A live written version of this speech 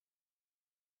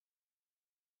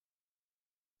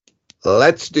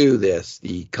Let's do this.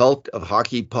 The Cult of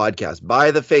Hockey podcast by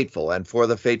the faithful and for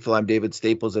the faithful. I'm David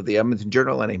Staples of the Edmonton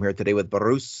Journal, and I'm here today with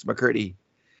Bruce McCurdy.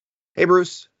 Hey,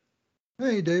 Bruce.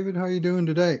 Hey, David, how you doing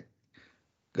today?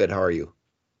 Good. How are you?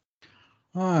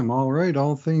 I'm all right,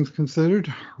 all things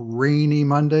considered. Rainy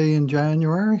Monday in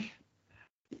January.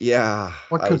 Yeah,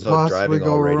 What I could was out possibly driving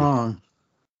go already. wrong?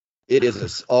 It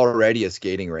is already a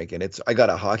skating rink, and I got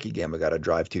a hockey game I got to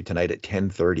drive to tonight at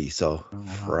 10:30. So, Oh, wow.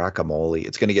 frack-a-moly.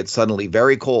 It's going to get suddenly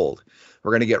very cold.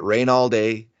 We're going to get rain all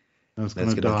day, I was and going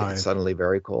it's to going to get die. suddenly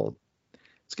very cold.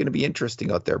 It's going to be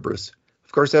interesting out there, Bruce.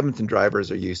 Of course, Edmonton drivers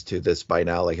are used to this by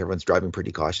now. Like everyone's driving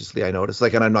pretty cautiously, I notice.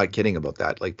 Like, and I'm not kidding about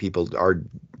that. Like people are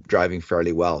driving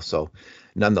fairly well. So,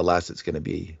 nonetheless, it's going to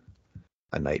be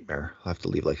a nightmare. I'll have to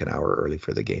leave like an hour early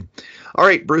for the game. All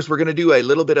right, Bruce, we're going to do a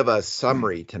little bit of a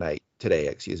summary today,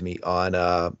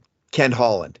 on Ken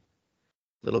Holland.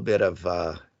 A little bit of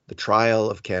the trial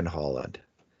of Ken Holland.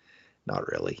 Not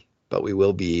really, but we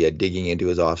will be digging into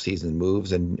his offseason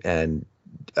moves and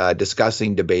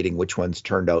discussing, debating which ones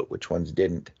turned out, which ones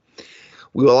didn't.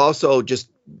 We will also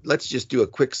let's just do a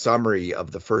quick summary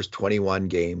of the first 21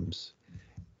 games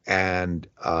and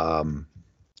the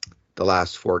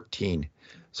last 14.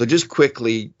 So just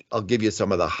quickly, I'll give you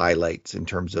some of the highlights in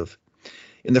terms of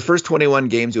in the first 21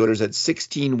 games, the Oilers had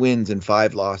 16 wins and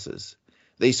 5 losses.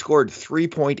 They scored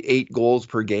 3.8 goals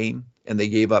per game and they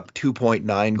gave up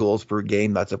 2.9 goals per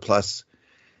game. That's a plus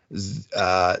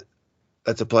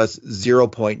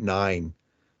 0.9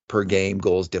 per game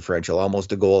goals differential,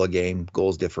 almost a goal a game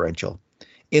goals differential.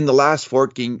 In the last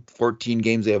 14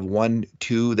 games, they have won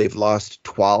 2, they've lost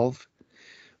 12.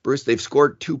 Bruce, they've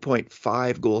scored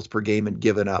 2.5 goals per game and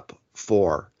given up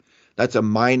 4. That's a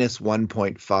minus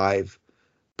 1.5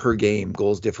 per game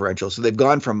goals differential. So they've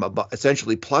gone from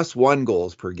essentially plus 1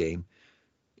 goals per game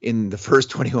in the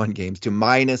first 21 games to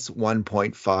minus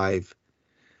 1.5.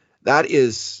 That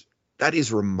is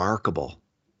remarkable.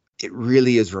 It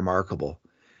really is remarkable.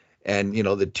 And,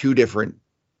 the two different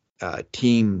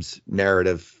teams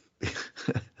narrative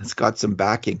has got some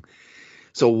backing.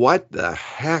 So what the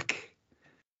heck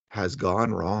has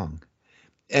gone wrong?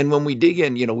 And when we dig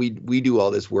in, we do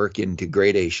all this work into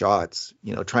grade A shots,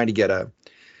 trying to get a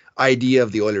idea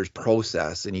of the Oilers'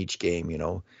 process in each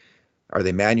game. Are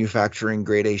they manufacturing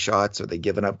grade A shots? Are they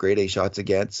giving up grade A shots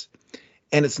against?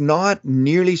 And it's not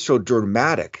nearly so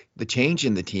dramatic, the change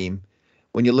in the team,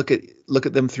 when you look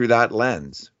at them through that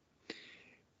lens.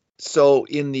 So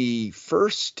in the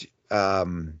first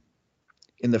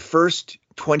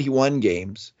 21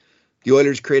 games, the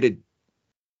Oilers created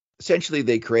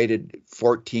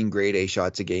 14 grade A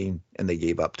shots a game, and they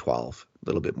gave up 12, a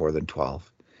little bit more than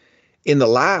 12. In the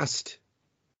last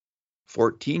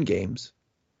 14 games,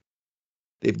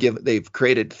 they've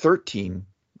created 13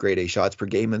 grade A shots per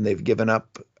game, and they've given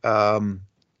up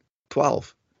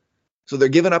 12. So they're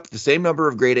giving up the same number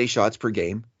of grade A shots per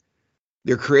game.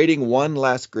 They're creating one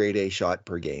less grade A shot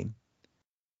per game,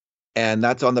 and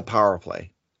that's on the power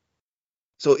play.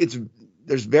 So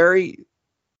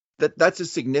that's a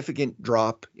significant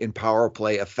drop in power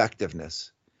play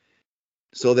effectiveness.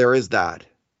 So there is that.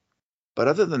 But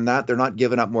other than that, they're not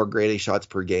giving up more grade A shots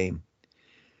per game.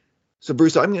 So,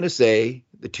 Bruce, I'm going to say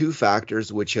the two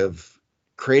factors which have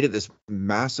created this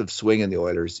massive swing in the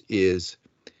Oilers is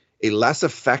a less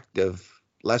effective,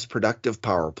 less productive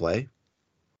power play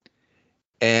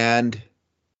and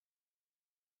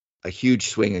a huge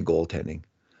swing in goaltending,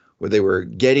 where they were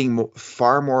getting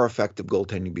far more effective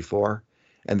goaltending before,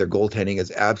 and their goaltending is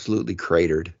absolutely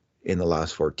cratered in the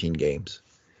last 14 games.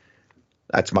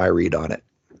 That's my read on it.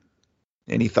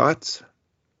 Any thoughts?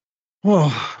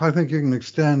 Well, I think you can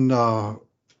extend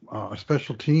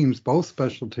special teams. Both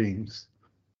special teams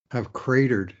have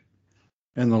cratered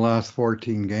in the last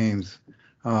 14 games.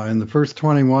 In the first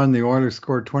 21, the Oilers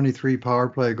scored 23 power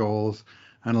play goals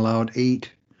and allowed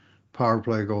 8 power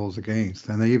play goals against.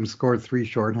 And they even scored 3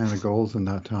 shorthanded goals in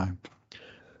that time.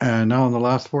 And now in the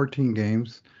last 14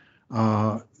 games,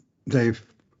 they've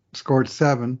scored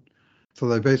 7. So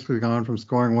they've basically gone from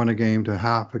scoring 1 a game to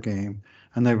half a game,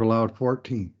 and they've allowed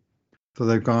 14. So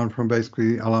they've gone from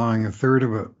basically allowing a third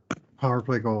of a power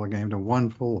play goal a game to 1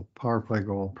 full power play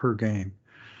goal per game.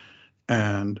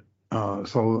 And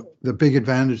so the big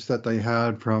advantage that they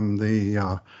had from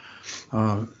the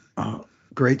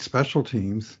great special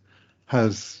teams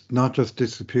has not just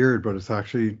disappeared, but it's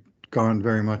actually gone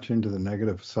very much into the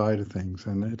negative side of things.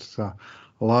 And it's a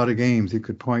lot of games you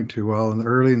could point to. Well,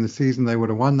 early in the season, they would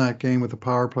have won that game with a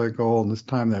power play goal, and this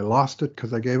time they lost it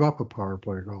because they gave up a power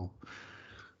play goal.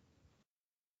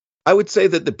 I would say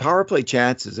that the power play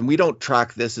chances, and we don't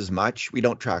track this as much. We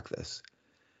don't track this.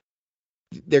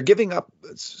 they're giving up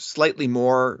slightly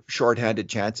more shorthanded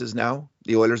chances now.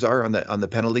 The Oilers are on the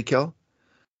penalty kill.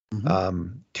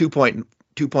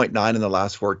 2.9 in the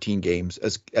last 14 games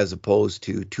as opposed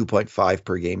to 2.5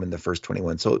 per game in the first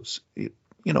 21. So it's,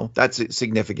 that's a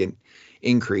significant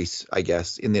increase, I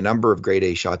guess, in the number of grade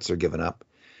A shots they're giving up.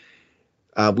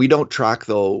 We don't track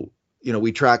though,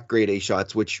 we track grade A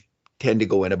shots, which tend to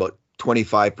go in about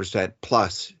 25%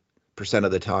 plus percent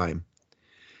of the time.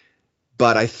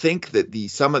 But I think that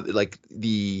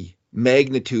the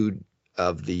magnitude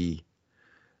of the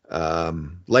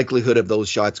likelihood of those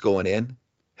shots going in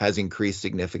has increased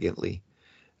significantly.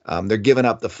 They're giving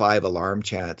up the 5 alarm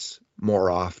chance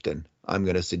more often, I'm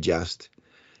going to suggest,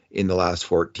 in the last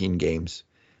 14 games,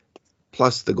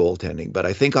 plus the goaltending. But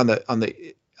I think on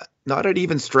the not at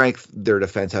even strength, their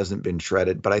defense hasn't been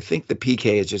shredded. But I think the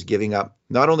PK is just giving up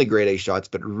not only grade A shots,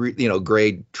 but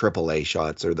grade AAA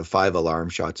shots, or the 5 alarm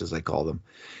shots as I call them,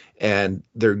 and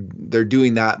they're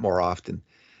doing that more often.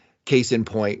 Case in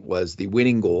point was the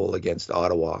winning goal against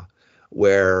Ottawa,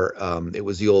 where it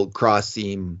was the old cross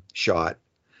seam shot.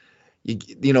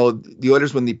 The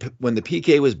Oilers, when the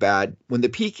PK was bad, when a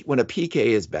PK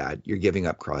is bad, you're giving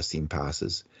up cross seam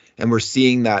passes, and we're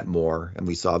seeing that more. And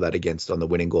we saw that on the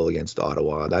winning goal against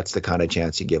Ottawa. That's the kind of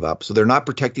chance you give up. So they're not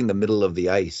protecting the middle of the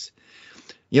ice.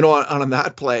 On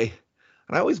that play,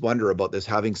 and I always wonder about this,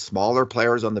 having smaller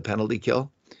players on the penalty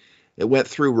kill. It went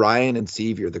through Ryan and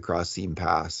Sevier, the cross seam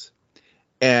pass,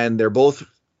 and they're both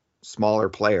smaller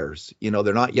players.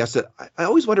 They're not Jesse. I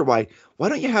always wonder why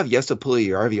don't you have Jesse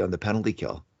Puljujarvi on the penalty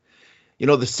kill? The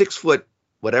 6'4",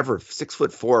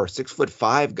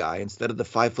 6'5" guy instead of the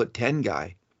 5'10"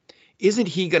 guy. Isn't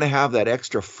he going to have that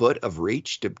extra foot of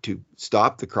reach to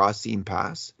stop the cross seam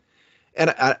pass?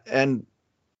 And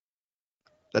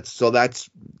that's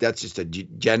just a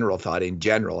general thought. In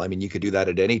general, I mean, you could do that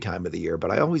at any time of the year,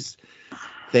 but I always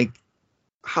think,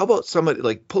 how about somebody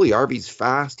like Puljujarvi's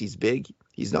fast, he's big,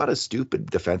 he's not a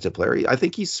stupid defensive player. I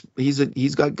think he's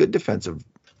got good defensive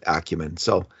acumen.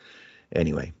 So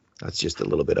anyway, that's just a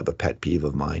little bit of a pet peeve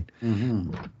of mine.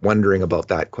 Wondering about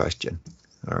that question.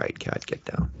 All right, Kat, get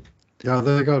down. Yeah,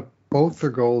 they got both their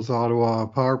goals, Ottawa,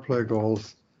 power play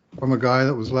goals, from a guy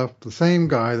that was left, the same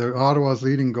guy, the Ottawa's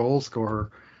leading goal scorer,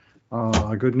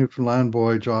 a good Newfoundland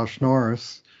boy, Josh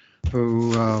Norris,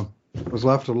 who was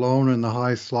left alone in the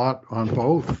high slot on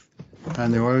both.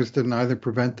 And the Oilers didn't either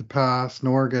prevent the pass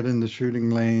nor get in the shooting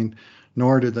lane,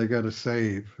 nor did they get a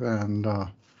save. And, I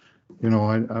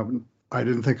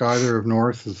didn't think either of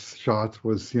Norris's shots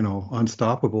was,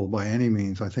 unstoppable by any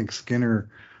means. I think Skinner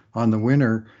on the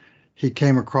winner, he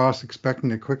came across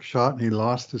expecting a quick shot and he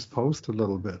lost his post a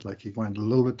little bit. Like he went a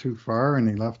little bit too far and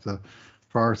he left the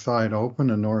far side open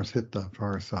and Norris hit the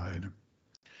far side.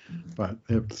 But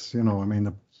it's,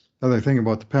 the other thing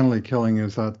about the penalty killing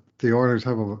is that the Oilers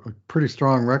have a pretty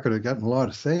strong record of getting a lot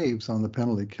of saves on the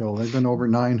penalty kill. They've been over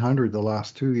 900 the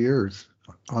last 2 years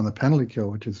on the penalty kill,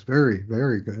 which is very,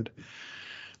 very good.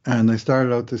 And they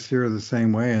started out this year the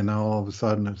same way, and now all of a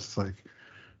sudden it's like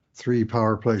 3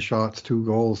 power play shots, 2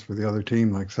 goals for the other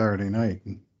team, like Saturday night.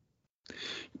 And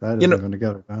that isn't going to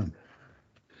get it done.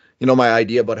 My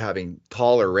idea about having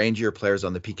taller, rangier players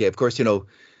on the PK, of course,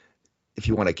 if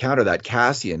you want to counter that,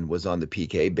 Kassian was on the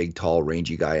PK, big, tall,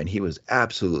 rangy guy, and he was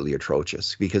absolutely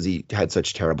atrocious because he had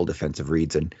such terrible defensive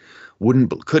reads and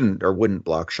wouldn't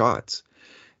block shots.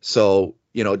 So,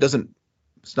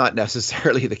 it's not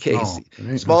necessarily the case.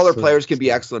 No, smaller players can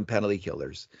be excellent penalty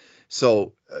killers.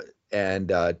 So,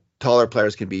 and taller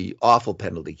players can be awful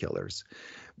penalty killers.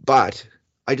 But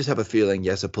I just have a feeling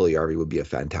Jesse Puljujarvi would be a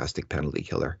fantastic penalty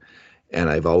killer. And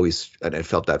I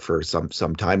felt that for some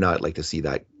time now. I'd like to see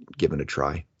that given a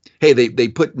try. Hey, they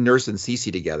put Nurse and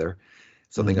Ceci together,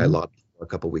 something I lobbed a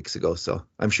couple of weeks ago. So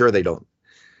I'm sure they don't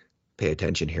pay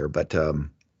attention here, but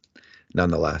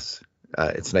nonetheless,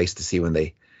 it's nice to see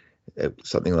when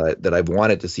something that I've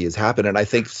wanted to see has happened. And I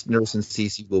think Nurse and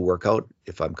Ceci will work out,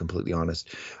 if I'm completely honest.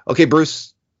 Okay,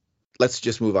 Bruce, let's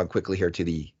just move on quickly here to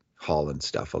the Holland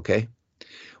stuff. Okay.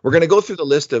 We're going to go through the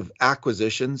list of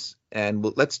acquisitions and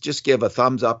let's just give a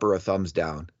thumbs up or a thumbs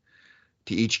down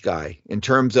to each guy in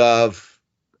terms of,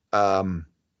 has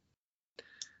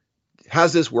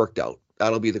this worked out?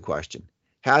 That'll be the question.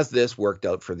 Has this worked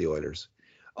out for the Oilers?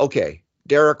 Okay,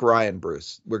 Derek Ryan,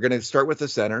 Bruce. We're going to start with the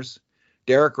centers.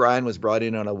 Derek Ryan was brought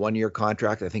in on a 1-year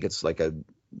contract. I think it's like a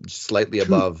slightly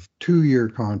above 2-year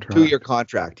contract. 2-year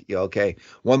contract. Yeah, okay.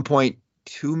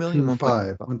 1.2 million.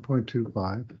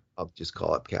 1.25. I'll just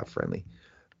call it cap friendly.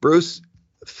 Bruce,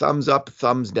 thumbs up,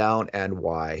 thumbs down, and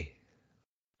why?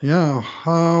 Yeah,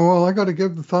 well, I got to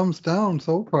give the thumbs down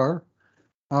so far.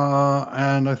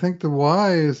 And I think the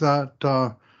why is that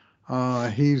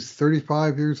he's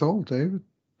 35 years old, David.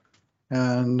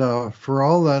 And for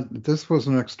all that, this was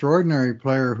an extraordinary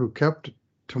player who kept,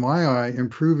 to my eye,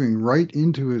 improving right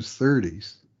into his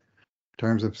 30s in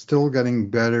terms of still getting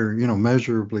better,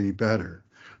 measurably better.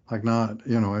 Like not,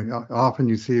 often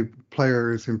you see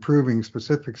players improving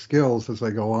specific skills as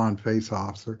they go on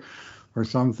face-offs or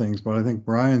some things, but I think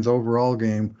Brian's overall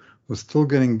game was still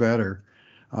getting better,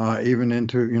 even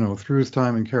into, through his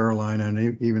time in Carolina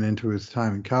and even into his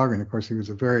time in Calgary. And of course, he was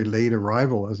a very late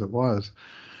arrival as it was.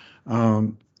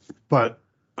 But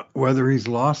whether he's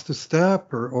lost a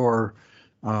step or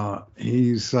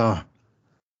he's,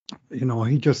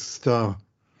 he just, I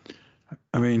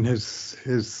mean,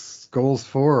 his goals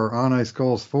for on ice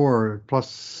goals for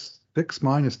 +6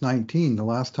 -19 the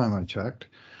last time I checked,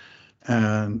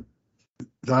 and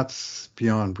that's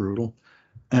beyond brutal.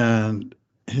 And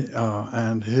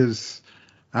his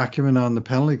acumen on the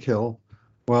penalty kill.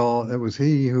 Well, it was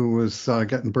he who was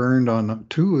getting burned on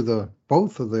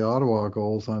both of the Ottawa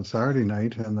goals on Saturday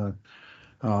night, and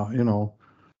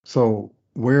so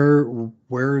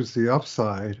where's the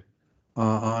upside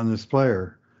on this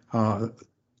player?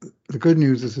 The good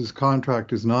news is his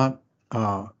contract is not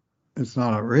it's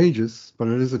not outrageous, but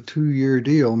it is a 2-year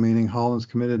deal, meaning Holland's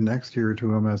committed next year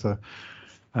to him as a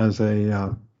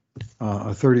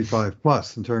 35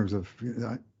 plus in terms of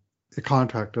the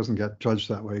contract doesn't get judged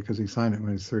that way because he signed it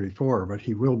when he's 34, but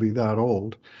he will be that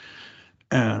old.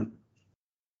 And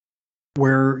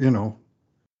where,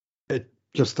 it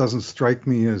just doesn't strike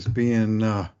me as being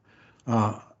a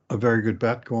very good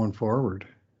bet going forward.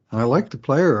 And I like the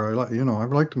player.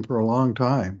 I've liked him for a long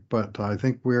time, but I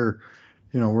think we're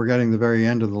getting the very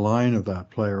end of the line of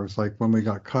that player. It's like when we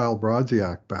got Kyle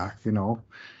Brodziak back,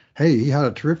 hey, he had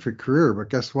a terrific career, but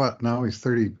guess what? Now he's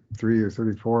 33 or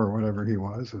 34 or whatever he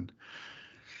was, and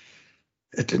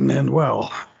it didn't end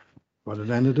well, but it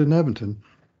ended in Edmonton.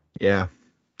 Yeah.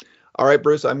 All right,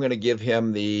 Bruce, I'm going to give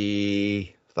him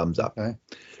the thumbs up. Okay.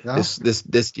 Yeah.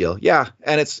 This deal. Yeah,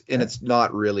 and it's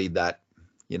not really that,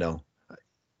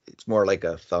 it's more like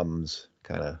a thumbs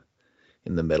kind of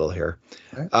in the middle here.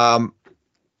 Okay.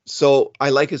 So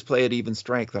I like his play at even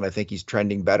strength, and I think he's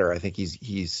trending better. I think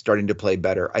he's starting to play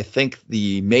better. I think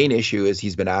the main issue is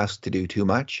he's been asked to do too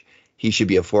much. He should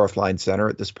be a fourth line center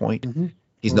at this point. Mm-hmm.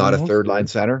 He's not a third line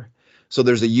center. So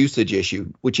there's a usage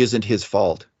issue, which isn't his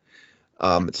fault.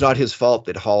 It's not his fault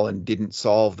that Holland didn't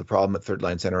solve the problem at third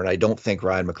line center, and I don't think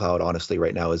Ryan McLeod, honestly,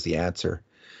 right now is the answer.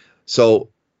 So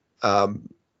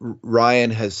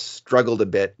Ryan has struggled a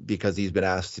bit because he's been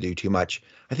asked to do too much.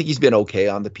 I think he's been okay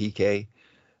on the PK,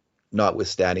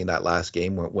 notwithstanding that last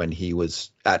game when he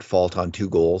was at fault on 2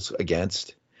 goals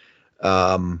against.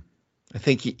 I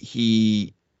think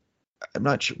I'm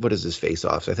not sure, what is his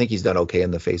face-offs? I think he's done okay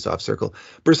in the face-off circle.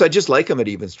 Bruce, I just like him at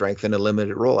even strength in a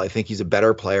limited role. I think he's a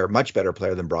better player, much better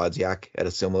player than Brodziak at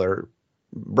a similar.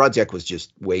 Brodziak was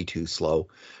just way too slow.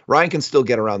 Ryan can still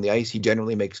get around the ice. He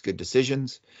generally makes good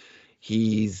decisions.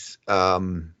 He's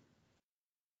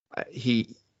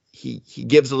he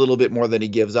gives a little bit more than he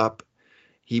gives up.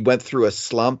 He went through a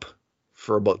slump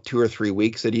for about 2 or 3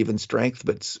 weeks at even strength,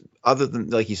 but other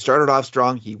than he started off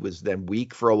strong, he was then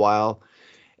weak for a while.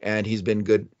 And he's been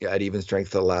good at even strength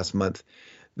for the last month.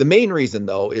 The main reason,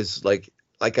 though, is like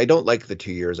I don't like the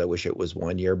 2 years. I wish it was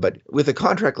 1 year. But with a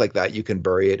contract like that, you can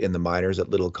bury it in the minors at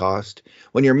little cost.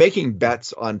 When you're making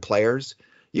bets on players,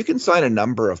 you can sign a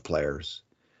number of players,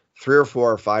 3 or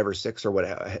 4 or 5 or 6 or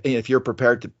whatever. And if you're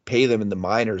prepared to pay them in the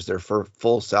minors their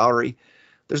full salary,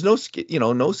 there's no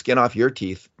skin off your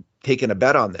teeth taking a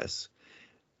bet on this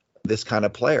kind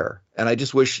of player. And I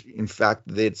just wish, in fact,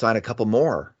 they'd sign a couple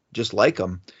more just like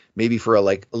him, maybe for a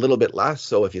little bit less.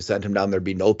 So if you sent him down, there'd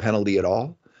be no penalty at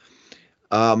all.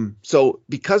 So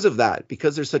because of that,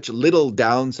 because there's such little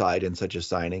downside in such a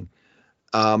signing,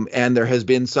 and there has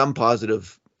been some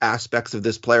positive aspects of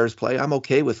this player's play, I'm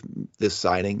okay with this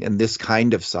signing and this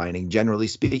kind of signing, generally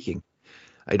speaking.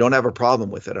 I don't have a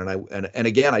problem with it. And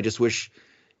again, I just wish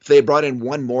if they brought in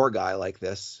one more guy like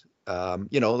this, that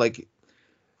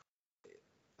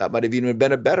might have even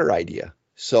been a better idea.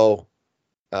 So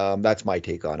that's my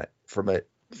take on it from the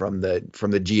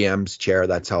GM's chair.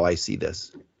 That's how I see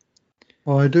this.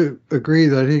 Well, I do agree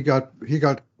that he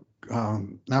got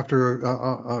after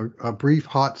a brief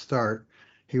hot start,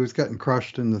 he was getting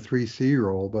crushed in the 3C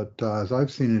role. But as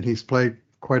I've seen it, he's played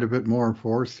quite a bit more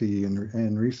 4C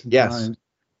in recent times.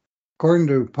 According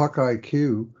to Puck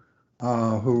IQ,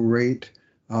 who rate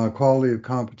quality of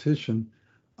competition,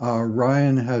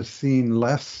 Ryan has seen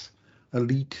less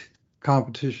elite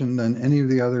competition than any of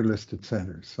the other listed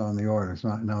centers on the Oilers.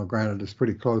 Now, granted, it's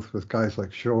pretty close with guys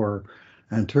like Shore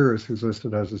and Turris, who's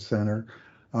listed as a center,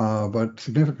 but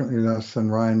significantly less than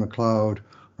Ryan McLeod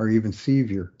or even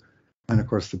Sevier. And of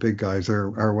course, the big guys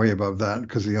are way above that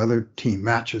because the other team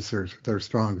matches their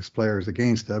strongest players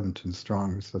against Edmonton's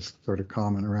strongest. That's sort of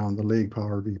common around the league,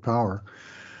 power v power.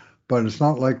 But it's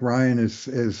not like Ryan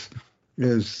is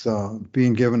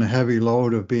being given a heavy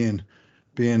load of being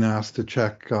asked to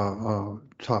check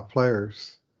top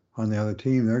players on the other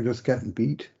team. They're just getting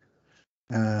beat,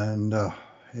 and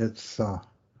it's.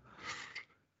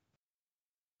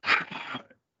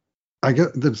 I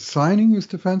get the signing is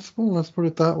defensible. Let's put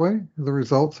it that way. The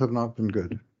results have not been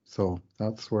good, so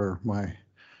that's where my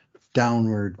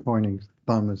downward pointing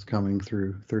thumb is coming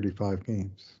through 35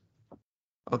 games.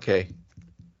 Okay.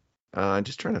 I'm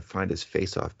just trying to find his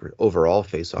overall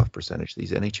face-off percentage.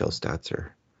 These NHL stats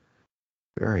are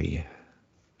very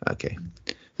okay.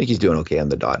 I think he's doing okay on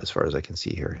the dot as far as I can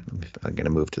see here. I'm going to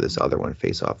move to this other one,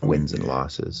 face-off wins and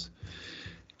losses.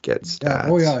 Get stats.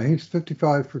 Oh yeah, he's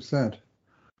 55%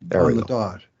 on the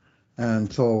dot,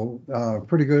 and so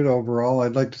pretty good overall.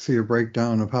 I'd like to see a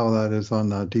breakdown of how that is on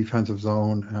the defensive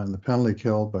zone and the penalty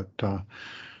kill, but of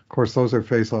course those are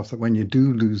face-offs that when you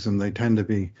do lose them, they tend to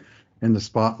be in the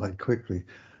spotlight quickly.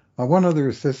 One other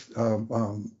assist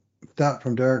stat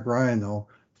from Derek Ryan, though: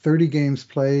 30 games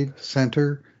played,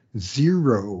 center,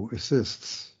 0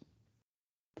 assists.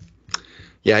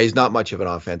 Yeah, he's not much of an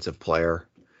offensive player.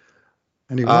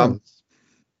 And he was.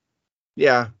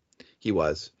 Yeah, he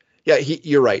was. Yeah,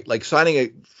 you're right. Like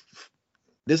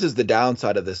this is the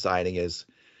downside of the signing is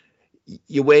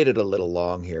you waited a little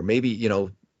long here. Maybe,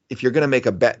 if you're going to make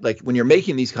a bet, like when you're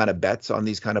making these kind of bets on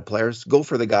these kind of players, go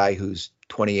for the guy who's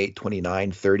 28,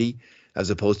 29, 30, as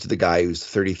opposed to the guy who's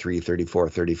 33, 34,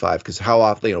 35. Because how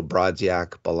often,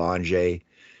 Brodziak, Belanger,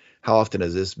 how often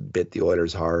has this bit the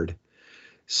Oilers hard?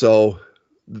 So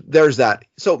there's that.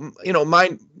 So,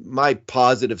 my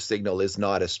positive signal is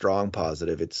not a strong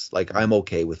positive. It's like, I'm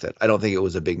okay with it. I don't think it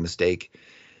was a big mistake.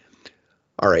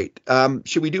 All right.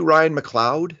 Should we do Ryan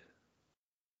McLeod?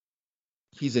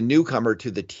 He's a newcomer to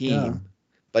the team,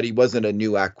 but he wasn't a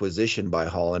new acquisition by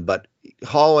Holland. But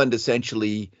Holland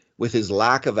essentially, with his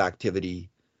lack of activity,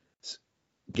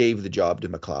 gave the job to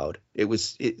McLeod.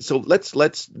 So let's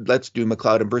do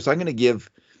McLeod and Bruce. I'm going to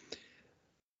give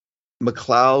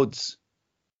McLeod's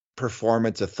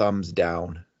performance a thumbs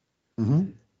down.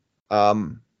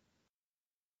 Mm-hmm.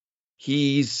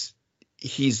 He's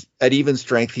at even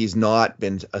strength. He's not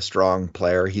been a strong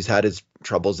player. He's had his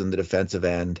troubles in the defensive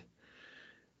end.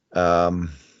 I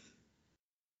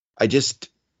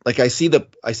see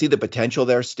the potential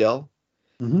there still,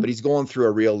 but he's going through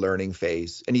a real learning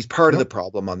phase, and he's part of the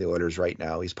problem on the Oilers right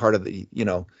now. He's part of the,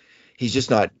 he's just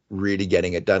not really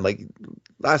getting it done. Like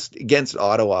last against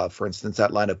Ottawa, for instance,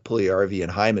 that line of Puljujarvi and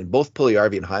Hyman, both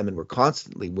Puljujarvi and Hyman were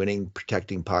constantly winning,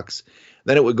 protecting pucks.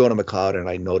 Then it would go to McLeod, and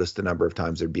I noticed a number of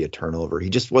times there'd be a turnover.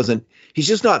 He's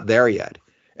just not there yet.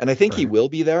 And I think he will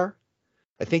be there.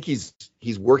 I think he's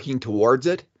working towards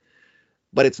it.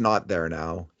 But it's not there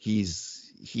now.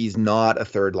 He's not a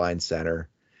third line center.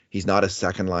 He's not a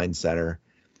second line center.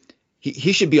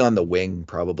 He should be on the wing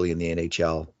probably in the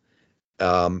NHL,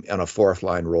 on a fourth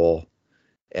line role,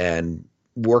 and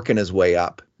working his way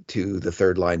up to the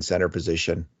third line center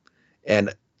position.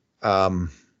 And I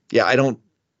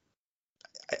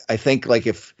think like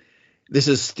if this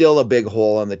is still a big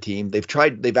hole on the team,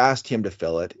 they've asked him to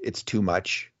fill it. It's too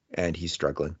much, and he's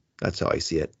struggling. That's how I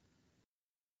see it.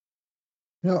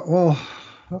 Yeah, well,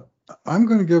 I'm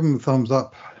going to give him a thumbs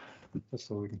up just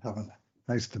so we can have a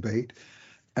nice debate.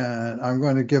 And I'm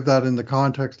going to give that in the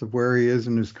context of where he is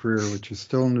in his career, which is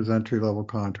still in his entry-level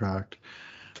contract.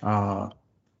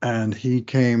 And he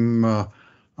came, as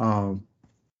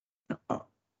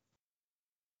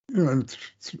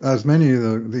many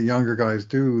of the younger guys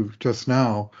do just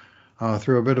now,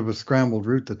 through a bit of a scrambled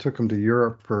route that took him to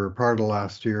Europe for part of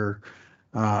last year.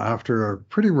 After a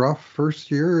pretty rough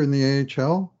first year in the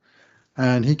AHL.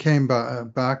 And he came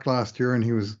back last year and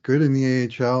he was good in the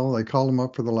AHL. They called him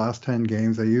up for the last 10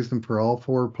 games. They used him for all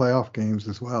 4 playoff games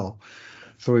as well.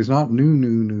 So he's not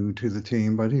new to the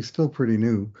team, but he's still pretty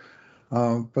new.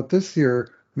 But this year,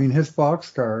 his box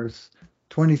scars,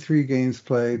 23 games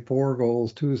played, 4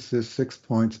 goals, 2 assists, 6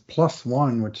 points,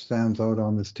 +1, which stands out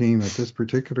on this team at this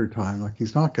particular time. Like,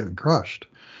 he's not getting crushed,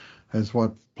 is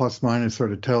what plus minus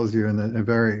sort of tells you in a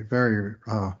very, very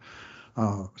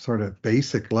sort of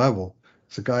basic level.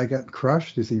 Is the guy getting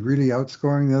crushed? Is he really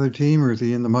outscoring the other team, or is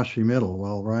he in the mushy middle?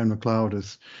 Well, Ryan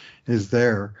McLeod is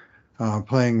there.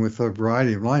 playing with a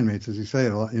variety of line mates, as you say.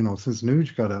 Since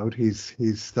Nuge got out, he's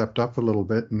stepped up a little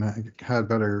bit and had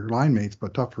better line mates,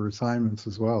 but tougher assignments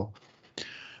as well.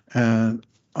 And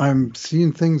I'm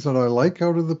seeing things that I like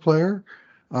out of the player.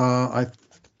 I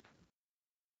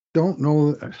don't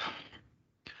know.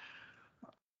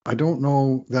 I don't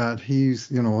know that he's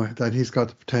got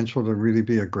the potential to really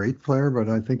be a great player, but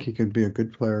I think he could be a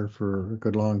good player for a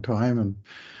good long time. And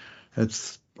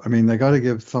they got to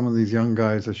give some of these young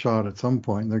guys a shot at some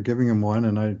point. They're giving him one,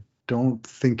 and I don't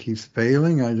think he's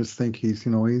failing. I just think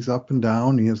he's up and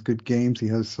down. He has good games. He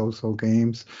has so-so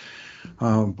games.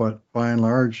 But by and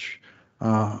large,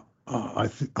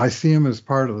 I see him as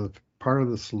part of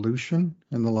the solution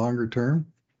in the longer term,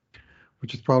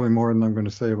 which is probably more than I'm going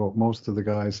to say about most of the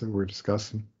guys that we're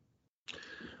discussing.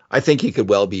 I think he could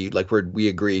well be, like, we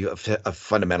agree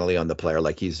fundamentally on the player.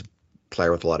 Like, he's a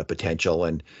player with a lot of potential,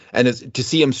 and to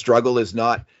see him struggle is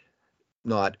not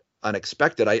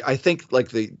unexpected. I think,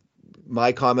 like,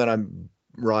 my comment on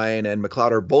Ryan and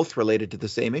McLeod are both related to the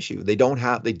same issue. They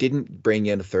didn't bring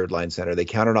in a third line center. They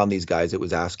counted on these guys. It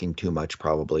was asking too much,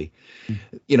 probably.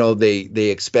 They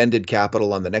expended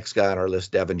capital on the next guy on our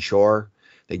list, Devon Shore.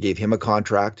 They gave him a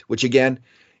contract, which again,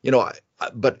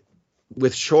 but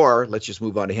with Shore, let's just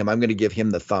move on to him. I'm going to give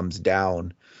him the thumbs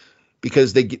down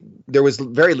because there was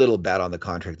very little bet on the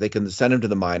contract. They can send him to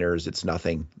the minors. It's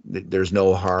nothing. There's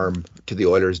no harm to the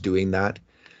Oilers doing that.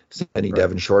 Sending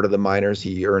Devon Shore to the minors,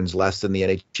 he earns less than the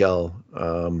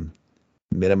NHL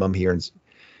minimum.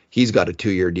 He's got a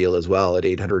 2-year deal as well at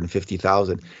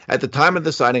 $850,000. At the time of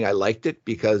the signing, I liked it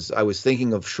because I was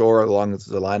thinking of Shore along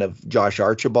the line of Josh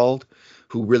Archibald,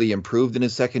 who really improved in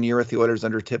his second year with the Oilers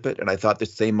under Tippett, and I thought the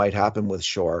same might happen with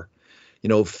Shore.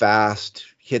 Fast,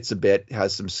 hits a bit,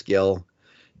 has some skill,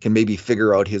 can maybe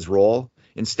figure out his role.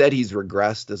 Instead, he's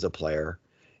regressed as a player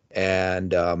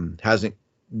and hasn't,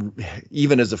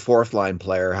 even as a fourth-line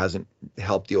player, hasn't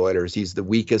helped the Oilers. He's the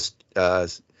weakest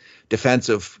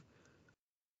defensive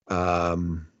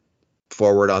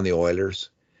forward on the Oilers,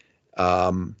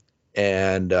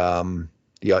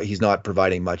 he's not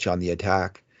providing much on the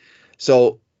attack.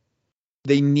 So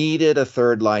they needed a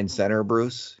third line center,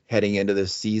 Bruce, heading into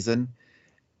this season.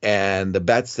 And the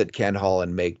bets that Ken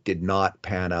Holland make did not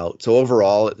pan out. So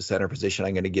overall, at the center position,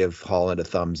 I'm going to give Holland a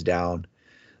thumbs down,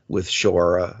 with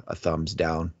Shore a thumbs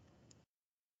down.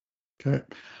 Okay.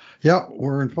 Yeah,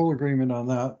 we're in full agreement on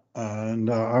that. And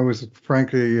I was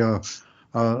frankly a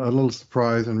little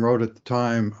surprised and wrote at the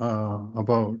time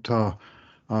about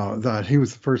that he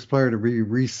was the first player to be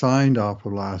re-signed off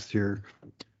of last year.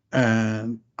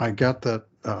 And I get that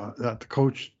the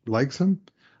coach likes him.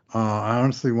 I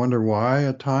honestly wonder why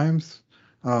at times,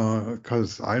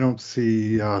 because I don't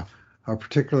see a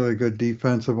particularly good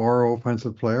defensive or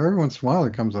offensive player. Once in a while,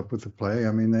 it comes up with the play.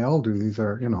 I mean, they all do. These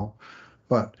are,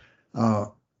 But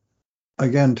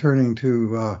again, turning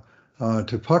to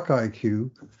puck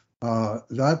IQ,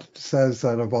 that says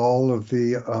that of all of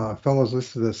the fellows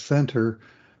listed as center,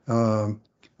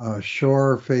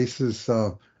 Shore faces.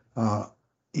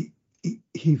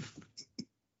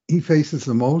 He faces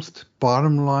the most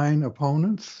bottom line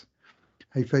opponents.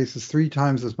 He faces 3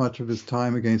 times as much of his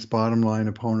time against bottom line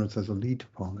opponents as elite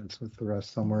opponents, with the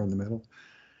rest somewhere in the middle.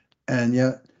 And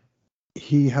yet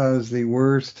he has the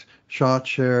worst shot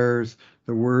shares,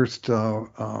 the worst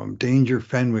danger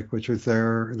Fenwick, which is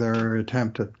their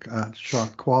attempt at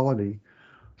shot quality.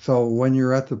 So when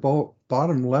you're at the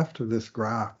bottom left of this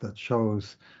graph that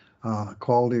shows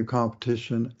quality of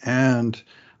competition and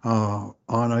on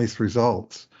ice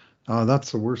results,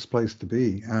 that's the worst place to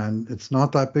be. And it's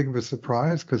not that big of a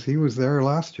surprise because he was there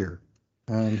last year.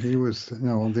 And he was,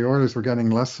 the Oilers were getting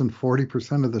less than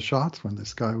 40% of the shots when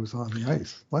this guy was on the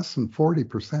ice. Less than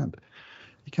 40%.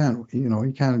 You can't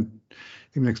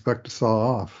even expect to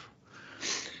saw off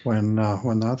when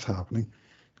that's happening.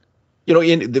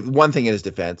 In the one thing in his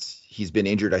defense, he's been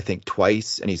injured, I think,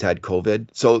 twice, and he's had COVID.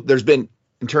 So there's been,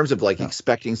 in terms of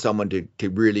expecting someone to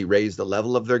really raise the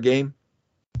level of their game,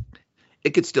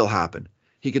 it could still happen.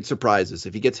 He could surprise us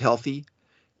if he gets healthy,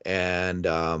 and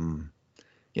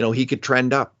he could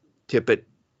trend up. Tippett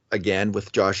again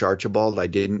with Josh Archibald. I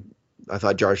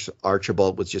thought Josh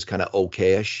Archibald was just kind of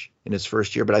okayish in his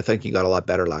first year, but I think he got a lot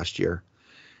better last year.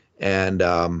 And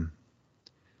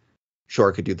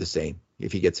Shore could do the same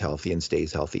if he gets healthy and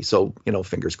stays healthy. So,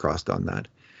 fingers crossed on that.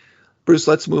 Bruce,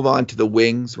 let's move on to the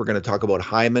wings. We're going to talk about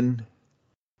Hyman,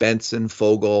 Benson,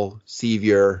 Foegele,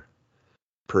 Sevier,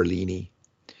 Perlini.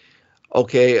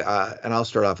 Okay, and I'll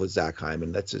start off with Zach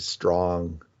Hyman. That's a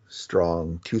strong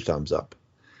 2 thumbs up.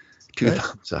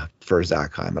 Thumbs up for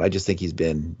Zach Hyman. I just think he's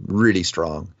been really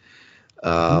strong.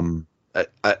 A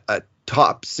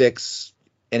top 6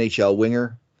 NHL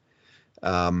winger.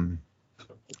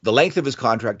 The length of his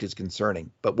contract is concerning,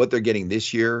 but what they're getting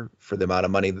this year for the amount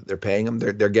of money that they're paying him,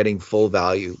 they're getting full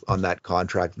value on that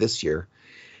contract this year.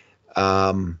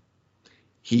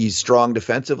 He's strong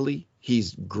defensively.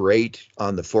 He's great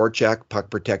on the forecheck, puck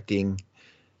protecting.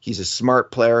 He's a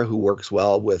smart player who works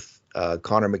well with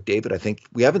Connor McDavid. I think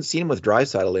we haven't seen him with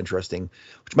Draisaitl, interesting,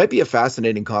 which might be a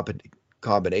fascinating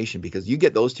combination, because you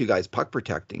get those two guys puck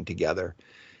protecting together.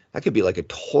 That could be like a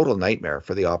total nightmare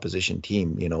for the opposition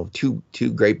team. You know, two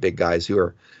great big guys who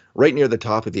are right near the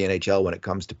top of the NHL when it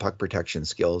comes to puck protection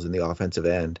skills in the offensive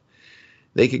end.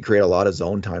 They could create a lot of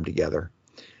zone time together.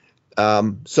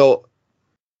 So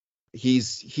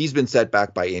he's been set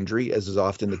back by injury, as is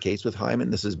often the case with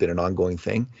Hyman. This has been an ongoing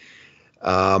thing.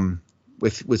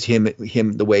 With him,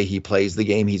 the way he plays the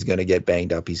game, he's going to get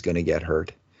banged up. He's going to get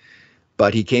hurt.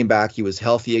 But he came back. He was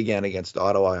healthy again against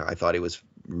Ottawa. I thought he was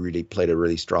really played a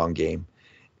really strong game,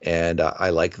 and I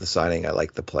like the signing. I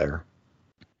like the player.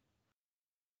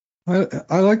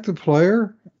 I like the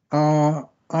player.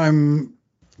 I'm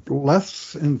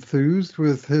less enthused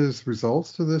with his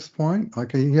results to this point.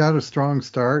 Like, he had a strong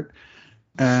start,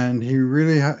 and he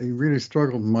really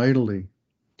struggled mightily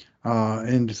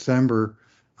in December,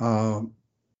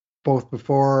 both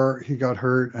before he got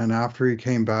hurt and after he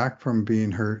came back from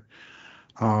being hurt.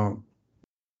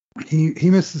 He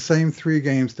missed the same 3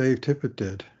 games Dave Tippett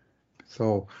did.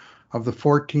 So of the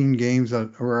 14 games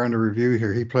that were under review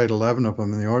here, he played 11 of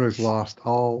them, and the Oilers lost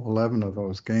all 11 of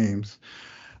those games.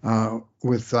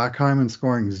 With Zach Hyman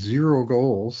scoring 0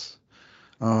 goals,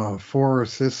 4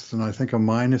 assists, and I think a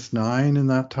 -9 in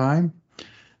that time.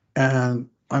 And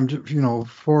I'm just,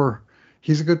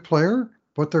 he's a good player,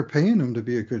 but they're paying him to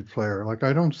be a good player. Like,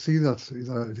 I don't see that's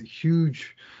a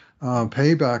huge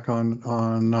payback on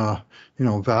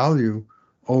value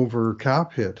over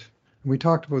cap hit. We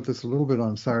talked about this a little bit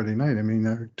on Saturday night. I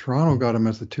mean, Toronto got him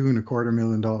as a $2.25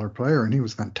 million player, and he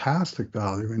was fantastic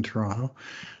value in Toronto.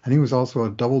 And he was also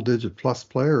a double-digit plus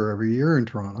player every year in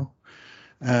Toronto.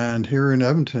 And here in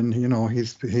Edmonton,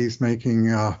 he's making,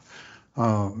 he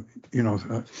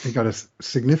got a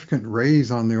significant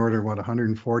raise on the order of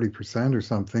 140% or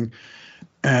something.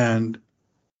 And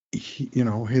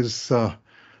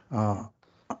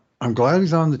I'm glad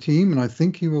he's on the team, and I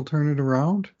think he will turn it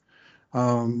around.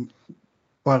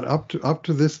 But up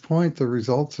to this point, the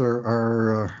results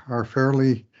are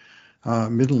fairly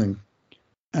middling.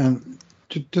 And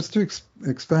just to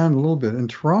expand a little bit, in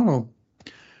Toronto,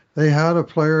 they had a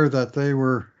player that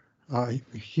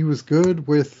he was good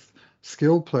with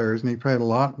skilled players, and he played a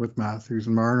lot with Matthews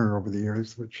and Marner over the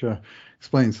years, which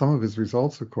explains some of his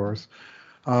results, of course.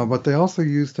 But they also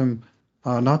used him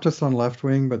not just on left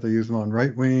wing, but they used him on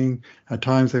right wing. At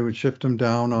times they would shift him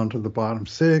down onto the bottom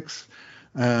 6.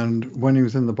 And when he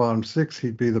was in the bottom 6,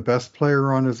 he'd be the best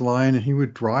player on his line, and he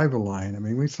would drive a line. I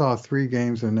mean, we saw 3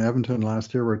 games in Edmonton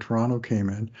last year where Toronto came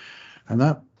in, and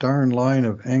that darn line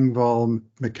of Engvall,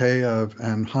 Mikheyev,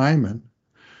 and Hyman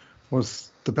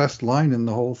was the best line in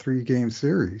the whole 3-game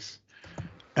series.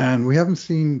 And we haven't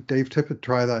seen Dave Tippett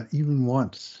try that even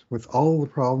once, with all the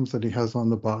problems that he has on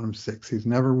the bottom 6. He's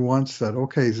never once said,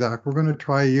 okay, Zach, we're going to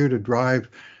try you to drive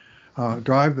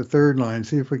the third line,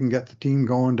 see if we can get the team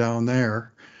going down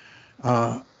there.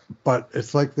 But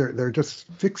it's like they're just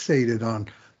fixated on,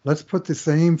 let's put the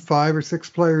same 5 or 6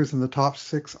 players in the top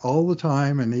 6 all the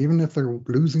time, and even if they're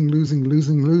losing,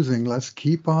 let's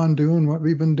keep on doing what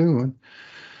we've been doing.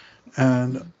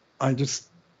 And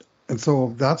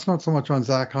so that's not so much on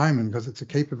Zach Hyman, because it's a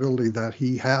capability that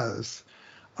he has.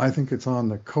 I think it's on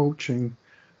the coaching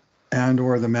and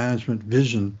or the management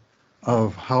vision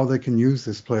of how they can use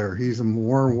this player. He's a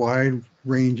more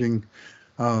wide-ranging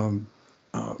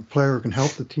player who can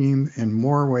help the team in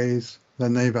more ways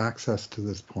than they've accessed to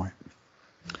this point.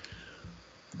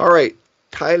 All right,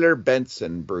 Tyler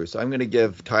Benson, Bruce. I'm going to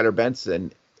give Tyler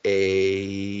Benson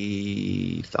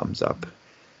a thumbs up.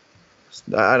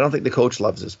 I don't think the coach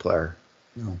loves this player.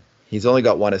 No. He's only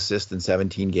got 1 assist in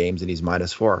 17 games, and he's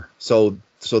 -4. So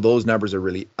those numbers are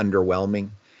really underwhelming.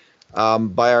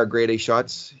 By our grade A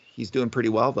shots, he's doing pretty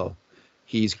well, though.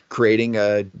 He's creating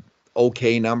a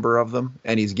okay number of them,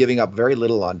 and he's giving up very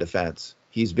little on defense.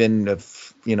 He's been a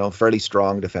fairly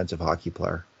strong defensive hockey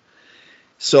player.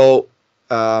 So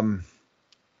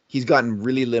he's gotten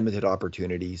really limited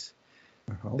opportunities.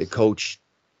 The coach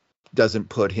doesn't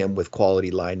put him with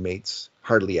quality line mates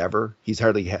hardly ever. He's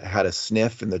hardly had a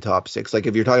sniff in the top 6. Like,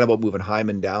 if you're talking about moving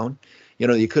Hyman down,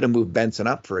 You could have moved Benson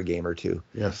up for a game or two.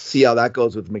 Yes. See how that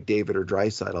goes with McDavid or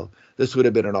Draisaitl. This would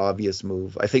have been an obvious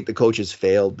move. I think the coach has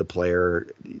failed the player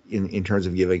in terms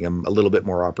of giving him a little bit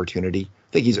more opportunity.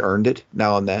 I think he's earned it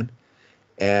now and then,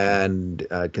 and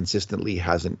consistently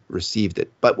hasn't received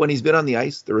it. But when he's been on the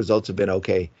ice, the results have been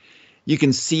okay. You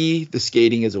can see the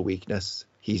skating is a weakness.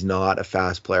 He's not a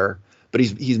fast player, but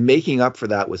he's making up for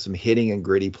that with some hitting and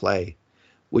gritty play,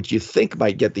 which you think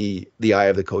might get the eye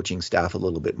of the coaching staff a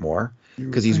little bit more,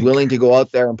 because he's willing to go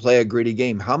out there and play a gritty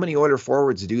game. How many Oiler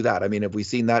forwards do that? I mean, have we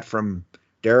seen that from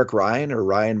Derek Ryan or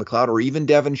Ryan McLeod or even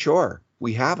Devon Shore?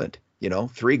 We haven't.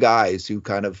 3 guys who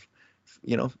kind of,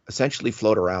 essentially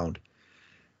float around.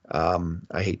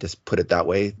 I hate to put it that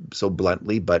way so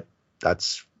bluntly, but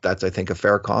that's I think a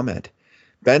fair comment.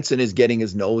 Benson is getting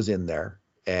his nose in there,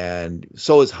 and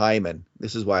so is Hyman.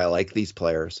 This is why I like these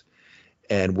players,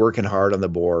 and working hard on the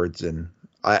boards. And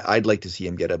I'd like to see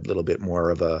him get a little bit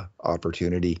more of a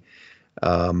opportunity.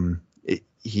 You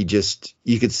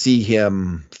could see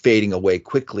him fading away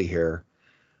quickly here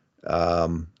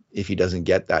if he doesn't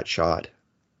get that shot.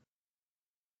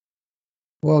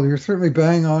 Well, you're certainly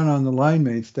bang on the line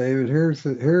mates, David. Here's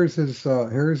his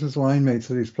line mates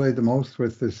that he's played the most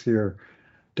with this year.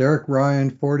 Derek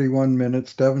Ryan, 41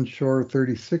 minutes. Devon Shore,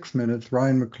 36 minutes.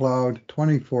 Ryan McLeod,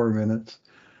 24 minutes.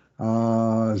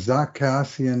 Zach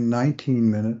Kassian,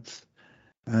 19 minutes.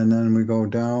 And then we go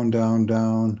down.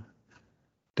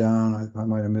 I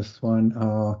might have missed one.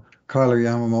 Kyler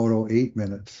Yamamoto, 8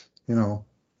 minutes.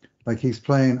 Like he's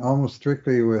playing almost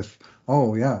strictly with,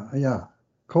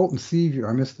 Colton Sevier.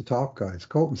 I missed the top guys.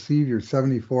 Colton Sevier,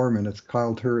 74 minutes.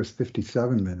 Kyle Turris,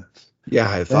 57 minutes. Yeah,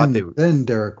 I thought they were. Then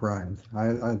Derek Ryan. I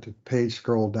had to page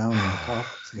scroll down in the top.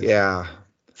 Yeah.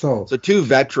 So 2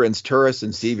 veterans, Turris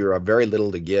and Sevier, have very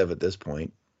little to give at this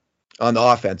point. On the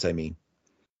offense, I mean.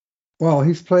 Well,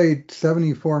 he's played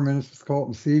 74 minutes with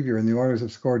Colton Sevier, and the Oilers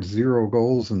have scored 0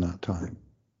 goals in that time.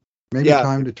 Maybe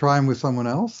time to try him with someone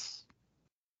else?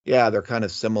 Yeah, they're kind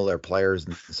of similar players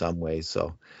in some ways,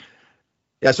 so.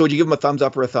 Yeah, so would you give him a thumbs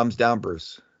up or a thumbs down,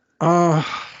 Bruce? I'm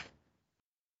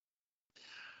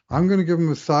going to give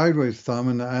him a sideways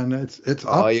thumb, and it's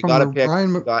up from the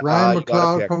Ryan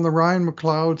McLeod, from the Ryan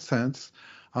McLeod sense.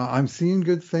 I'm seeing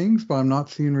good things, but I'm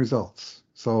not seeing results.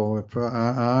 So if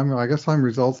I guess I'm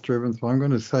results driven, so I'm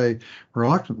going to say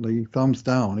reluctantly thumbs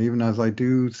down, even as I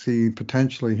do see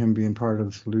potentially him being part of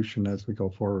the solution as we go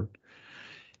forward.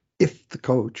 If the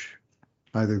coach,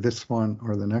 either this one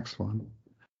or the next one,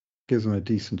 gives him a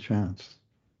decent chance.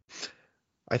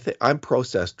 I think I'm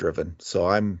process driven, so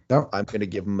I'm going to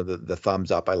give him the thumbs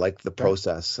up. I like the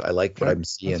process. I like what I'm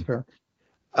seeing. That's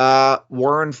fair.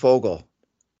 Warren Fogle.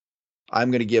 I'm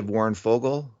going to give Warren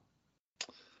Fogle.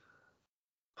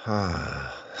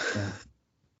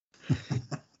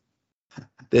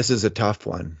 This is a tough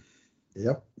one.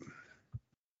 Yep.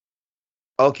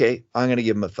 Okay, I'm going to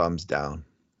give him a thumbs down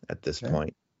at this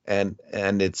point.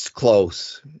 And it's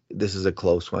close. This is a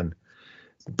close one.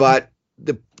 But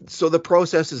the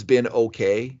process has been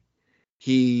okay.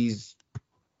 He's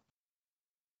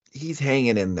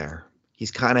hanging in there.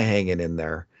 He's kind of hanging in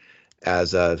there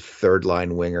as a third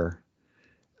line winger.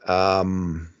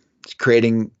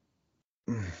 Creating.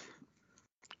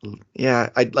 Yeah,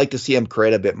 I'd like to see him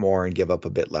create a bit more and give up a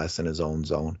bit less in his own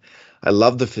zone. I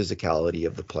love the physicality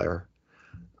of the player.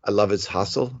 I love his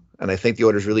hustle, and I think the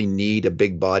Oilers really need a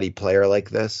big body player like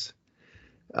this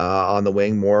on the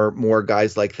wing. More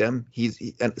guys like them.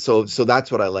 So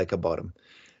that's what I like about him.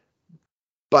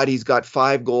 But he's got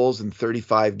 5 goals in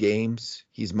 35 games.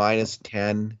 He's minus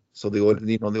 10. So the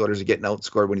Oilers are getting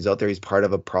outscored when he's out there. He's part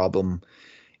of a problem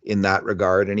in that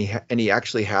regard, and he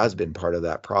actually has been part of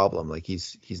that problem. Like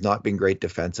he's not been great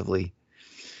defensively.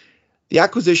 The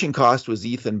acquisition cost was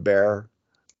Ethan Bear.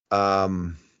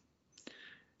 Bear,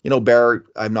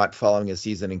 I'm not following his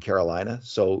season in Carolina,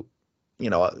 so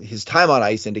his time on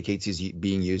ice indicates he's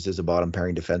being used as a bottom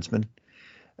pairing defenseman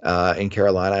in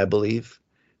Carolina, I believe.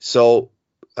 So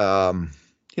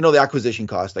the acquisition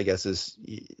cost, I guess, is.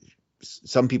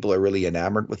 Some people are really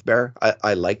enamored with Bear.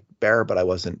 I like Bear, but I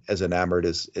wasn't as enamored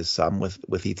as some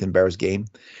with Ethan Bear's game.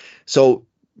 So,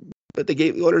 but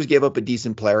the Oilers gave up a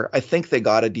decent player. I think they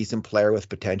got a decent player with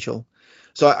potential.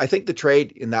 So I think the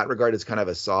trade in that regard is kind of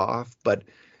a saw-off. But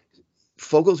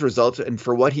Fogel's results, and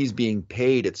for what he's being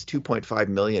paid, it's $2.5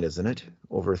 million, isn't it?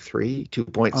 Over 3,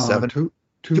 2.7,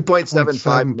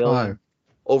 $2.75 million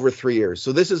over 3 years.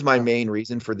 So this is my main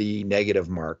reason for the negative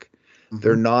mark.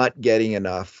 They're not getting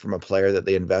enough from a player that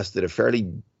they invested a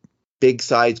fairly big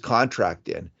size contract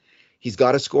in. He's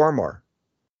got to score more.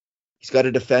 He's got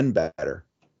to defend better.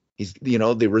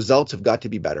 The results have got to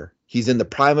be better. He's in the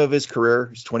prime of his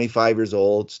career. He's 25 years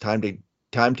old. It's time to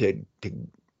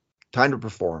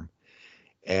perform.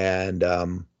 And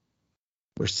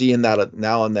we're seeing that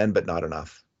now and then, but not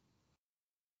enough.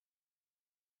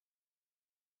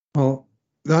 Well,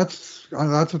 that's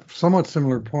a somewhat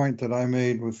similar point that I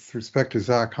made with respect to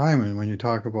Zach Hyman when you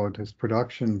talk about his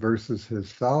production versus his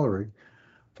salary.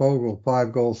 Foegele,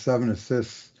 5 goals, 7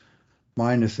 assists,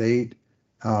 -8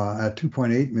 at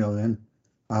 2.8 million.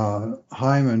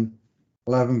 Hyman,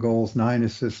 11 goals, 9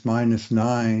 assists,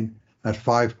 -9 at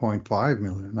 5.5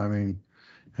 million. I mean,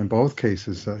 in both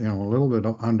cases, a little bit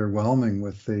underwhelming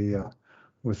with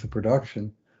the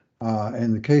production.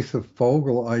 In the case of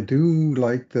Foegele, I do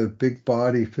like the big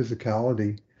body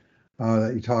physicality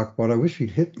that you talk about. I wish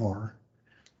he'd hit more,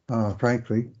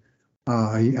 frankly.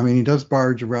 I mean, he does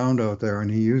barge around out there and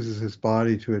he uses his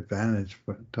body to advantage,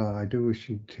 but I do wish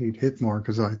he'd hit more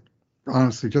because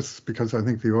honestly, just because I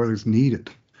think the Oilers need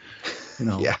it.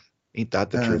 Yeah, ain't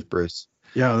that the truth, Bruce?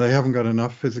 Yeah, they haven't got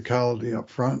enough physicality up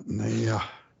front, and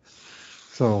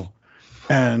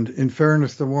and in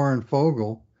fairness to Warren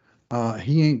Foegele,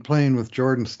 he ain't playing with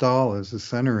Jordan Staal as his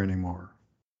center anymore,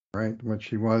 right? Which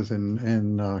he was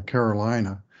in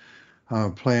Carolina,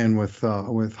 playing with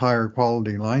higher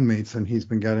quality line mates than he's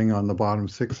been getting on the bottom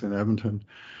six in Edmonton.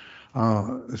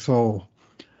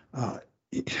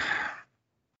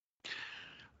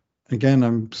 Again,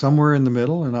 I'm somewhere in the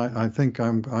middle, and I think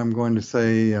I'm going to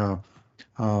say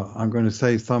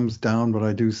thumbs down, but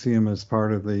I do see him as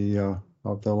part of the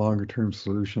longer term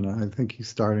solution. I think he's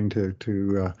starting to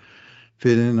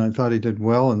fit in. I thought he did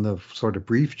well in the sort of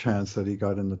brief chance that he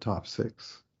got in the top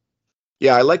six.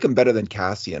 Yeah, I like him better than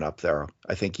Kassian up there.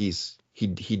 I think he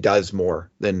does more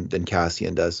than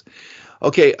Kassian does.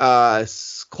 Okay,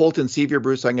 Colton Sceviour,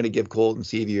 Bruce. I'm going to give Colton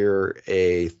Sceviour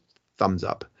a thumbs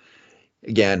up.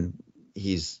 Again,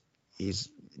 he's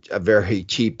a very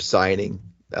cheap signing.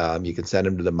 You can send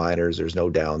him to the minors. There's no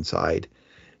downside.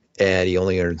 And he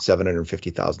only earned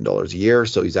 $750,000 a year.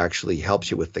 So he's actually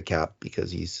helps you with the cap because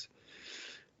he's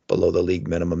below the league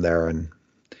minimum there. And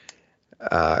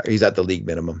he's at the league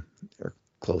minimum or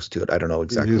close to it. I don't know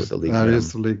exactly what the league minimum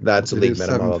is. That's the league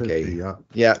minimum. Okay.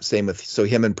 Yeah. Same with, so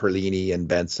him and Perlini and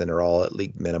Benson are all at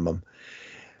league minimum.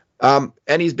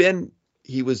 And he's been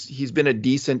a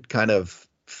decent kind of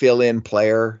fill-in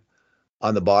player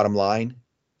on the bottom line.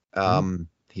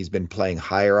 He's been playing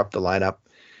higher up the lineup,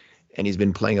 and he's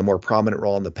been playing a more prominent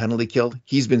role in the penalty kill.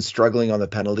 He's been struggling on the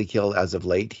penalty kill as of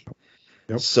late.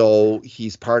 Yep. So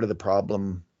he's part of the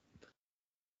problem.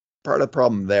 Part of the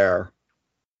problem there.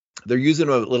 They're using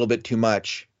him a little bit too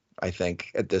much, I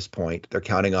think, at this point. They're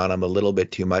counting on him a little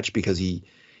bit too much because he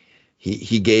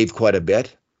gave quite a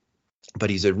bit, but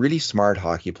he's a really smart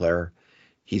hockey player.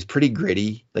 He's pretty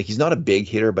gritty. Like, he's not a big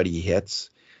hitter, but he hits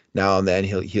now and then.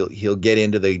 He'll get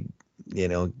into the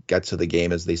guts of the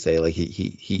game, as they say. Like,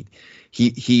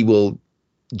 he will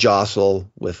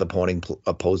jostle with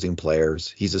opposing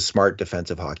players. He's a smart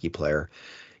defensive hockey player.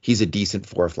 He's a decent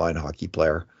fourth line hockey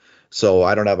player. So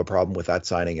I don't have a problem with that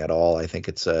signing at all. I think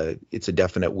it's a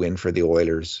definite win for the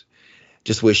Oilers.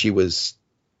 Just wish he was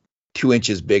 2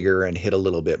 inches bigger and hit a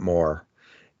little bit more,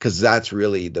 because that's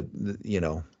really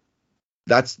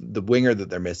that's the winger that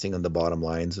they're missing on the bottom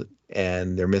lines,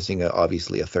 and they're missing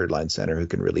obviously a third line center who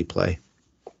can really play.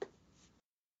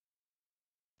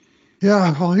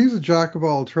 Yeah, well, he's a jack of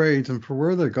all trades, and for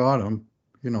where they got him,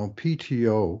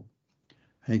 PTO,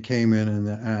 he came in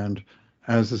and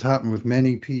as has happened with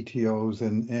many PTOs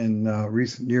in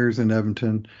recent years in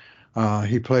Edmonton,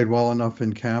 he played well enough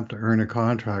in camp to earn a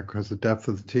contract because the depth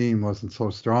of the team wasn't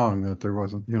so strong that there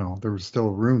wasn't, there was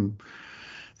still room.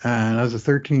 And as a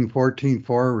 13-14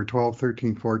 forward,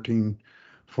 12-13-14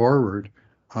 forward,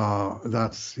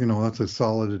 that's a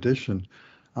solid addition.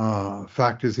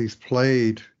 Fact is, he's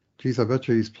played. Geez, I bet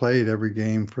you he's played every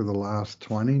game for the last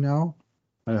 20 now.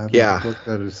 I haven't looked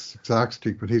at his exact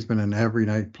streak, but he's been an every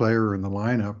night player in the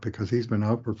lineup because he's been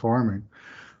outperforming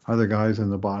other guys in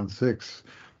the bottom six.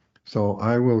 So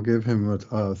I will give him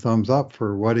a thumbs up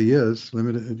for what he is.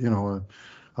 Limited,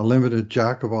 a limited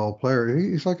jack of all player.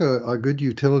 He's like a good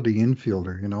utility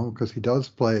infielder, because he does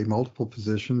play multiple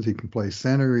positions. He can play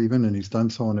center even, and he's done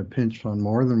so in a pinch on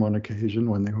more than one occasion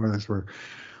when the Oilers were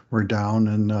down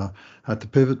and at the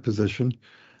pivot position.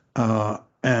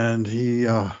 And he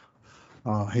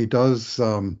does,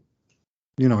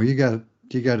 you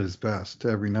get his best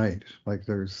every night. Like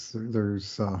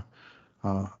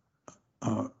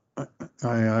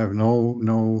I have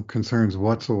no concerns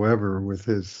whatsoever with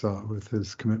his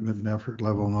commitment and effort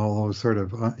level and all those sort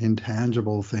of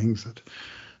intangible things that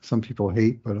some people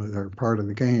hate, but are part of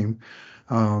the game.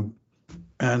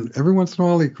 And every once in a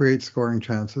while he creates scoring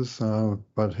chances,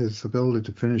 but his ability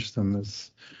to finish them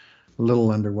is a little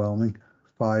underwhelming.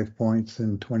 5 points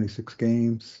in 26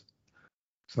 games.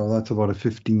 So that's about a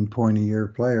 15 point a year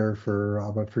player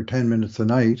for 10 minutes a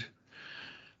night,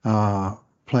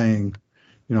 playing,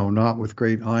 not with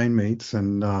great line mates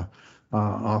and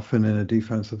often in a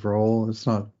defensive role. It's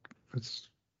not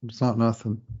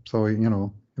nothing. So,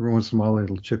 every once in a while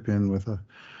it'll chip in with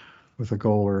a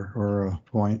goal or a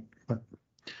point. But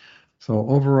so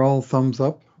overall, thumbs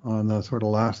up on the sort of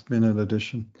last minute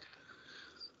addition.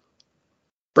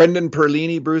 Brendan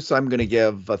Perlini, Bruce, I'm going to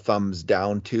give a thumbs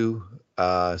down to.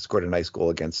 Scored a nice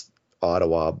goal against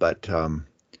Ottawa, but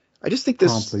I just think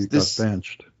Promptly got this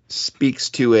benched. speaks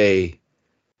to a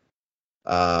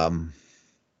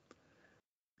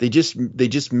they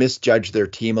just misjudged their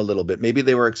team a little bit. Maybe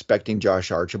they were expecting Josh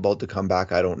Archibald to come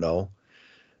back. I don't know.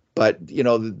 But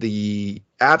the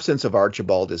absence of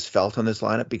Archibald is felt on this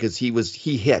lineup because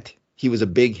he hit. He was a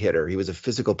big hitter. He was a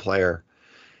physical player,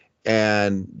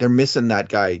 and they're missing that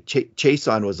guy.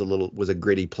 Chason was a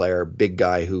gritty player, big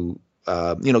guy who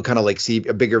kind of like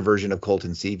a bigger version of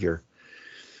Colton Sevier,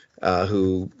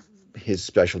 who his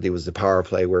specialty was the power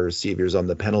play, whereas Sevier's on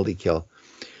the penalty kill.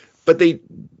 But they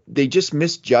just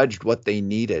misjudged what they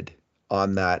needed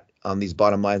on these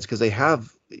bottom lines because they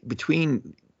have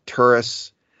between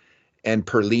Turris and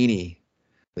Perlini,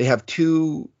 they have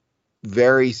two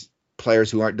very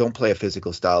players who don't play a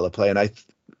physical style of play. And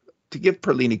to give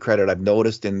Perlini credit, I've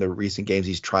noticed in the recent games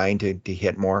he's trying to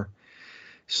hit more.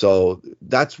 So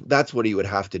that's what he would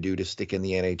have to do to stick in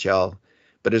the NHL.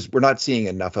 But we're not seeing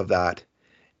enough of that.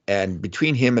 And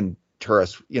between him and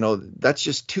Turris, that's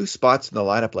just two spots in the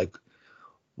lineup. Like,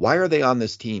 why are they on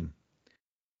this team?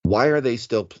 Why are they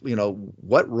still,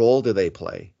 what role do they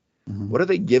play? Mm-hmm. What are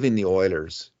they giving the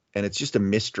Oilers? And it's just a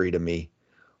mystery to me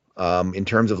in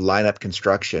terms of lineup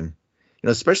construction,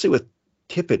 especially with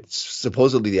Tippett,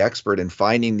 supposedly the expert in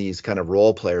finding these kind of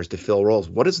role players to fill roles.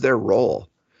 What is their role?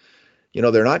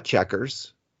 They're not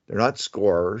checkers. They're not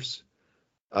scorers.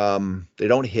 They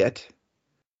don't hit.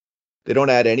 They don't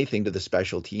add anything to the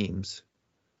special teams.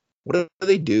 What do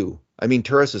they do? I mean,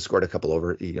 Turris has scored a couple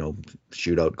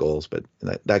shootout goals, but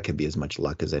that could be as much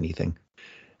luck as anything.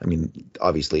 I mean,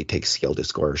 obviously it takes skill to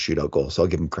score a shootout goal, so I'll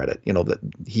give him credit. That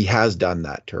he has done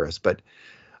that, Turris. But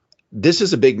this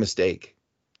is a big mistake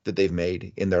that they've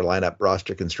made in their lineup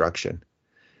roster construction.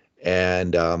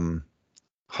 And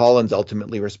Holland's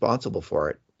ultimately responsible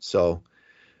for it. So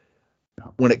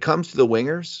when it comes to the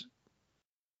wingers,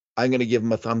 I'm going to give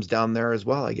him a thumbs down there as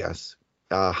well, I guess.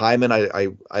 Hyman,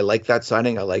 I like that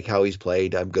signing. I like how he's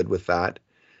played. I'm good with that.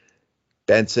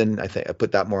 Benson, I think I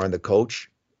put that more on the coach.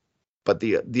 But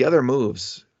the other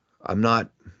moves, I'm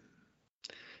not.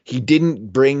 He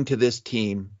didn't bring to this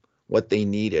team what they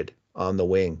needed on the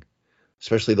wing,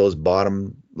 especially those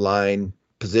bottom line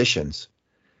positions.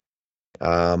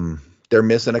 They're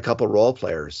missing a couple role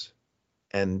players,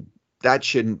 and that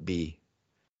shouldn't be.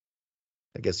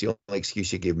 I guess the only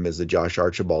excuse you give him is the Josh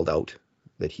Archibald out,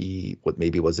 that he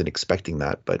maybe wasn't expecting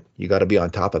that, but you got to be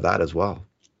on top of that as well.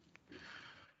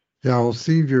 Yeah, well,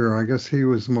 Sevier, I guess he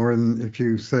was more than, if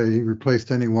you say he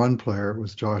replaced any one player, it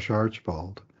was Josh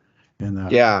Archibald in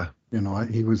that. Yeah.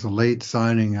 He was a late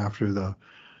signing after the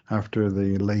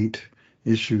late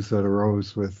issues that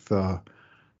arose with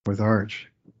Arch.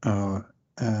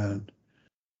 And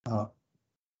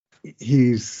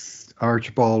he's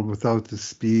Archibald without the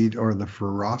speed or the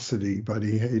ferocity, but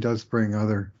he does bring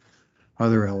other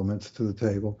elements to the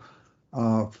table.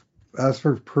 As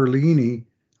for Perlini,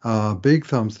 big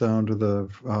thumbs down to the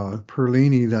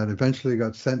Perlini that eventually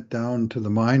got sent down to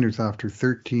the minors after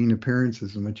 13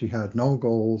 appearances in which he had no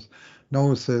goals,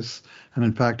 no assists, and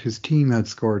in fact his team had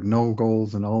scored no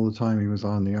goals and all the time he was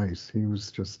on the ice. He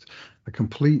was just a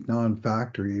complete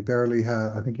non-factor. He barely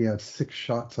had, I think he had 6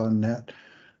 shots on net,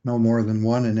 no more than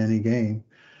 1 in any game.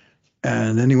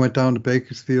 And then he went down to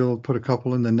Bakersfield, put a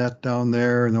couple in the net down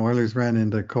there, and the Oilers ran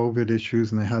into COVID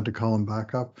issues and they had to call him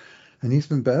back up. And he's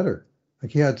been better.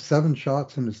 Like, he had 7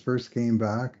 shots in his first game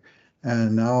back,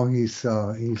 and now he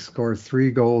scored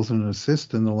 3 goals and an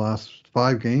assist in the last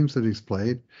 5 games that he's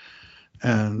played.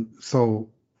 And so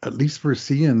at least we're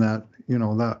seeing that,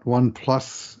 that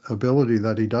 1+ ability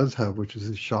that he does have, which is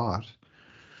his shot.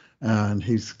 And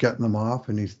he's getting them off,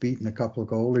 and he's beaten a couple of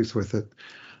goalies with it.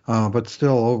 But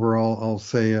still, overall, I'll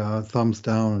say thumbs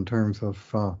down in terms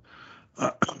of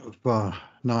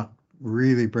not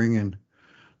really bringing,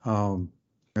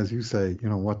 as you say,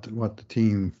 what the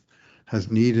team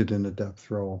has needed in a depth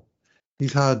role.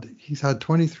 He's had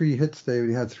 23 hits, David.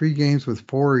 He had 3 games with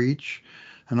 4 each,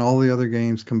 and all the other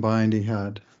games combined, he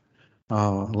had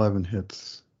 11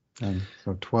 hits. And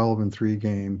so 12 in 3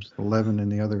 games, 11 in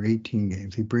the other 18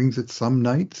 games. He brings it some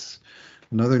nights,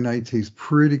 and other nights he's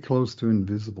pretty close to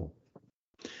invisible.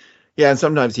 Yeah, and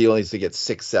sometimes he only needs to get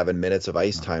 6, 7 minutes of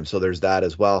ice time, so there's that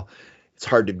as well. It's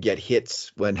hard to get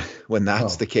hits when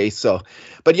that's the case. So,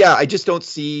 but yeah, I just don't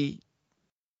see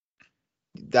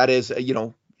that is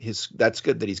that's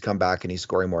good that he's come back and he's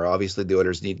scoring more. Obviously, the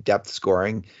Oilers need depth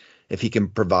scoring. If he can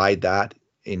provide that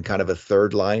in kind of a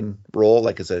third line role,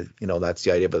 like as a that's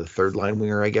the idea of a third line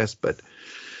winger, I guess. But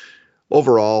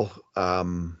overall,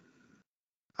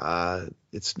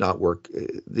 it's not work.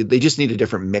 They just need a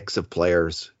different mix of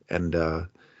players, and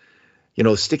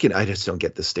sticking. I just don't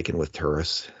get the sticking with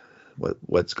Turris.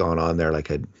 What's gone on there? Like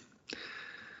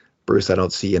Bruce, I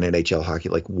don't see in NHL hockey.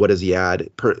 Like, what does he add?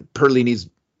 Perlini's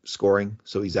scoring,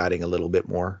 so he's adding a little bit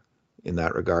more in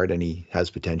that regard, and he has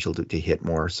potential to hit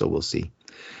more. So we'll see.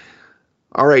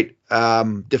 All right,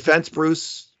 defense,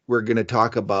 Bruce. We're going to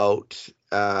talk about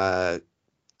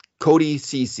Cody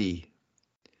Ceci,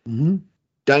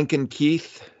 Duncan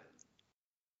Keith,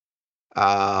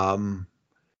 Markus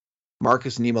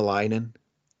Niemelainen,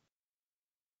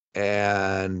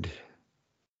 and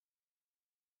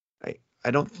I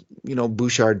don't,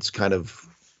 Bouchard's kind of,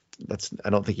 I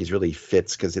don't think he's really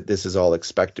fits because this is all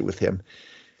expected with him.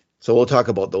 So we'll talk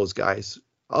about those guys.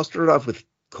 I'll start off with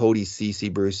Cody Ceci,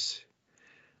 Bruce.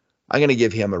 I'm going to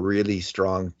give him a really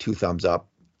strong 2 thumbs up.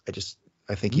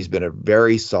 I think he's been a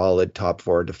very solid top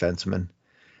 4 defenseman.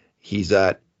 He's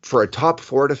for a top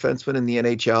 4 defenseman in the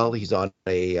NHL, he's on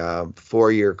a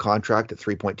 4-year contract at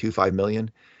 $3.25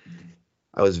 million.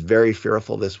 I was very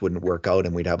fearful this wouldn't work out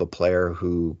and we'd have a player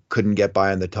who couldn't get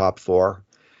by in the top 4.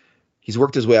 He's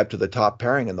worked his way up to the top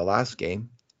pairing in the last game,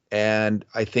 and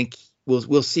I think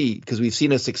we'll see, because we've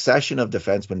seen a succession of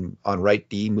defensemen on right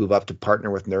D move up to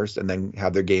partner with Nurse and then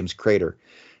have their games crater.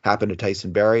 Happened to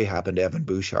Tyson Barrie, happened to Evan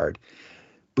Bouchard.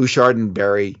 Bouchard and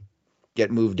Barrie get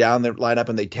moved down the lineup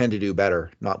and they tend to do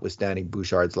better, notwithstanding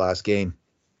Bouchard's last game.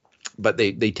 But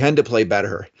they tend to play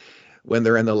better when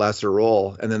they're in the lesser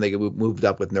role, and then they get moved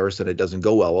up with Nurse and it doesn't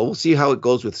go well. Well, we'll see how it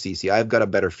goes with Ceci. I've got a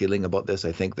better feeling about this.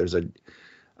 I think there's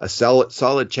a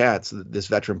solid chance that this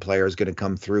veteran player is going to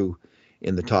come through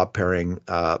in the top pairing,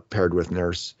 paired with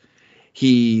Nurse.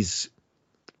 He's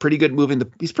pretty good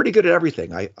he's pretty good at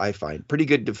everything, I find. Pretty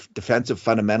good defensive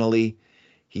fundamentally.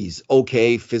 He's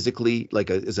okay physically,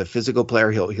 as a physical player,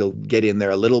 he'll get in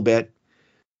there a little bit.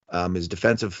 His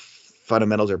defensive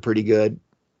fundamentals are pretty good.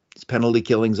 His penalty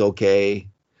killing's okay.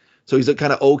 So he's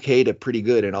kind of okay to pretty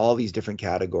good in all these different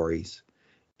categories.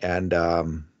 And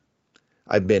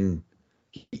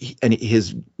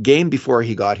his game before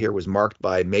he got here was marked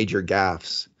by major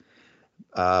gaffes,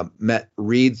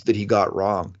 reads that he got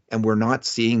wrong. And we're not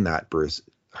seeing that, Bruce,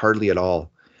 hardly at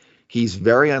all. He's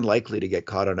very unlikely to get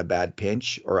caught on a bad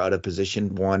pinch or out of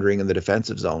position wandering in the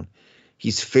defensive zone.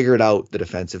 He's figured out the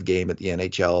defensive game at the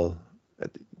NHL,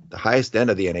 at the highest end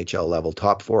of the NHL level,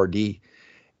 top 4D,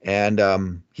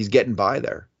 and he's getting by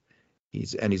there.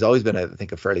 He's always been, I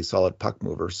think, a fairly solid puck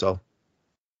mover. So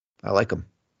I like him.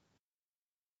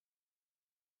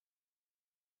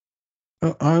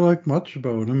 I like much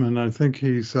about him, and I think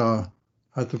he's at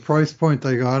the price point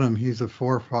they got him. He's a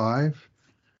 4-5,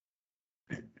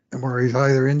 where he's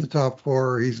either in the top 4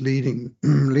 or he's leading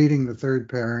the third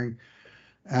pairing,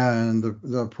 and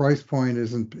the price point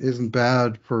isn't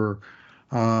bad for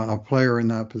a player in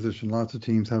that position. Lots of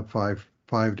teams have five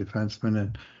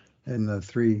defensemen in the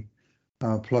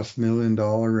 $3+ million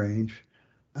range,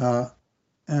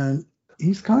 and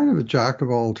he's kind of a jack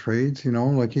of all trades.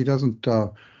 Like he doesn't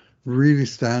really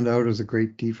stand out as a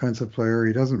great defensive player.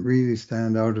 He doesn't really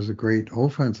stand out as a great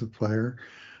offensive player,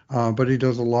 but he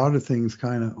does a lot of things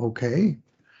kind of okay,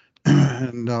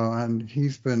 and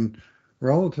he's been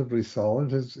relatively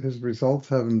solid. His results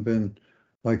haven't been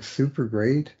like super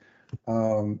great.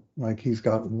 Like he's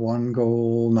got 1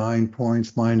 goal, 9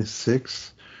 points,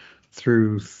 -6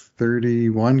 through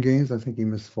 31 games. I think he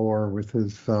missed 4 with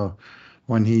his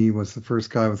when he was the first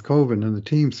guy with COVID, and the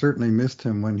team certainly missed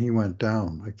him when he went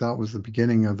down. Like that was the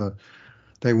beginning of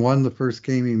they won the first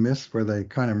game he missed, where they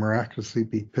kind of miraculously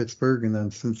beat Pittsburgh, and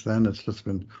then since then it's just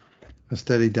been a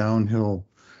steady downhill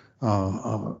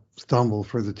stumble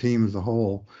for the team as a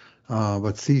whole.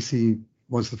 But Ceci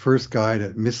was the first guy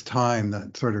that missed time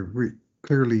that sort of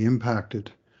clearly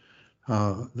impacted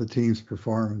the team's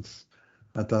performance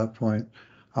at that point.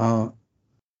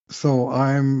 So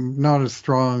I'm not as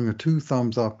strong a 2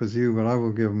 thumbs up as you, but I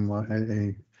will give him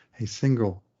a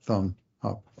single thumb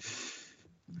up.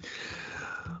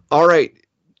 All right,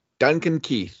 Duncan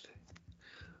Keith.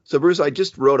 So Bruce, I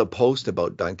just wrote a post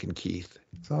about Duncan Keith.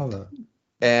 Saw that.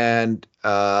 And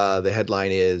the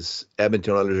headline is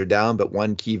Edmonton Oilers are down, but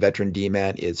one key veteran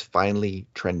D-man is finally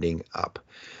trending up.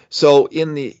 So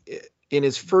in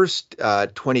his first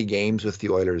 20 games with the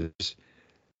Oilers,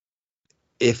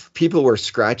 if people were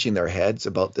scratching their heads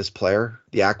about this player,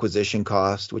 the acquisition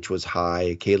cost, which was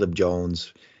high, Caleb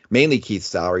Jones, mainly Keith's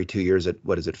salary, 2 years at,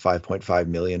 what is it, 5.5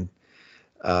 million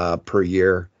per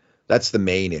year. That's the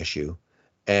main issue.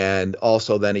 And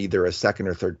also then either a second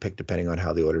or third pick, depending on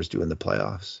how the Oilers do in the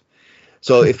playoffs.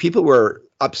 So if people were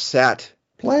upset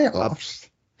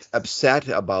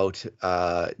about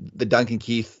the Duncan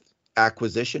Keith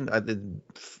acquisition,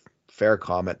 fair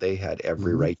comment, they had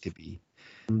every right to be.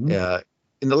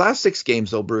 In the last 6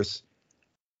 games, though, Bruce,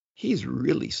 he's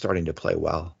really starting to play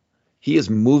well. He is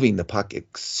moving the puck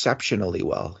exceptionally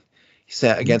well.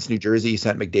 Against New Jersey, he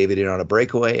sent McDavid in on a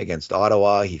breakaway. Against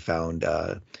Ottawa, he found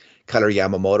Kailer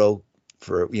Yamamoto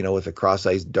with a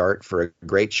cross-ice dart for a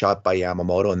great shot by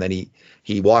Yamamoto, and then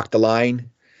he walked the line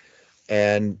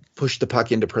and pushed the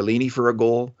puck into Perlini for a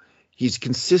goal. He's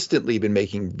consistently been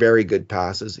making very good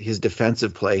passes. His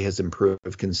defensive play has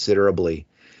improved considerably.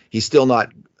 He's still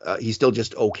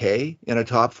just okay in a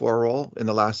top 4 role in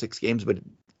the last 6 games, but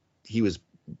he was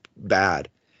bad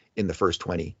in the first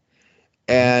 20.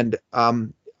 And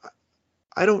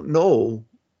I don't know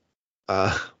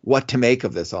what to make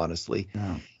of this, honestly.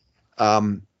 Yeah.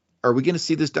 Are we going to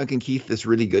see this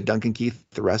really good Duncan Keith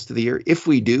the rest of the year? If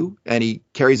we do, and he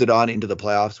carries it on into the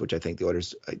playoffs, which I think the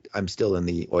Oilers, I'm still in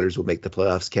the Oilers will make the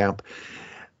playoffs camp,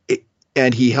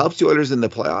 and he helps the Oilers in the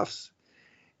playoffs,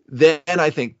 then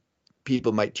I think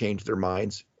people might change their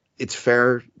minds. It's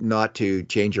fair not to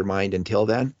change your mind until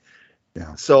then.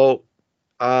 Yeah. So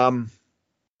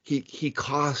he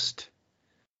cost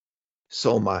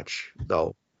so much,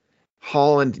 though.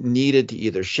 Holland needed to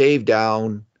either shave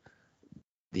down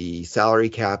the salary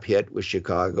cap hit with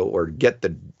Chicago or get the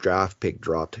draft pick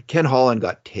dropped. Ken Holland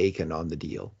got taken on the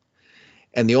deal.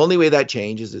 And the only way that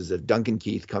changes is if Duncan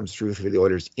Keith comes through for the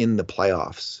Oilers in the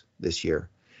playoffs this year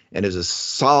and is a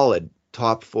solid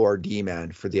top 4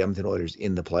 D-man for the Edmonton Oilers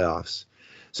in the playoffs.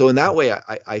 So in that way,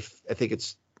 I think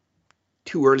it's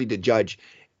too early to judge.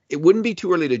 It wouldn't be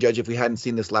too early to judge if we hadn't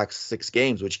seen this last 6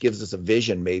 games, which gives us a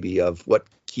vision maybe of what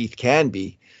Keith can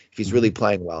be if he's really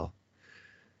playing well.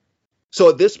 So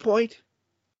at this point,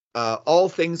 all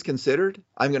things considered,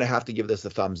 I'm going to have to give this a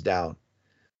thumbs down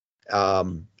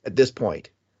at this point.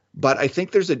 But I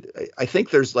think there's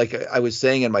like I was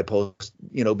saying in my post,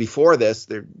 before this,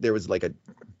 there was like a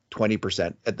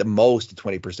 20%, at the most, a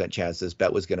 20% chance this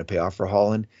bet was going to pay off for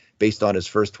Holland based on his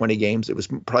first 20 games. It was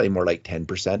probably more like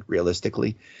 10%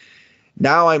 realistically.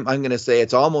 Now I'm going to say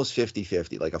it's almost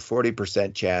 50-50, like a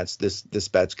 40% chance this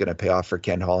bet's going to pay off for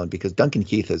Ken Holland because Duncan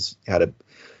Keith has had a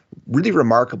really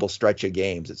remarkable stretch of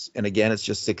games. It's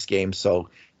just 6 games. So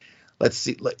let's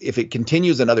see if it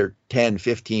continues another 10,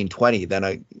 15, 20, then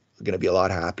I'm going to be a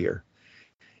lot happier.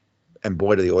 And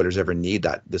boy, do the Oilers ever need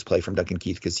this play from Duncan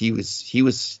Keith because he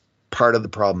was part of the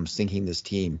problem sinking this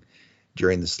team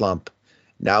during the slump.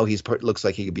 Now looks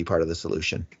like he could be part of the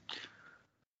solution.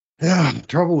 Yeah, the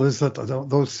trouble is that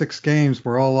those 6 games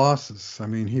were all losses. I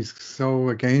mean, he's so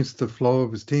against the flow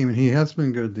of his team, and he has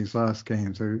been good these last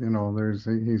games.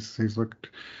 He's looked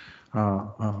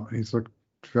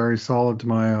very solid to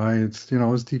my eye. It's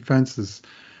his defense is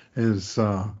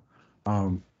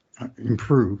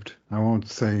improved. I won't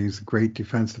say he's a great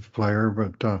defensive player,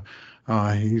 but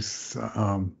his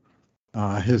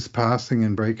passing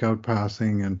and breakout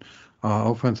passing and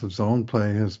offensive zone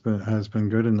play has been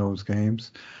good in those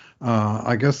games.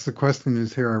 I guess the question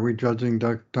is here: are we judging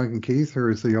Duncan Keith,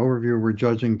 or is the overview we're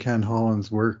judging Ken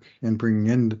Holland's work in bringing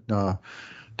in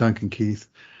Duncan Keith?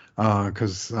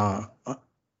 Because for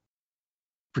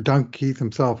Duncan Keith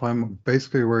himself, I'm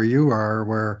basically where you are,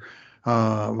 where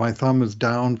my thumb is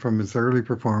down from his early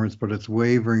performance, but it's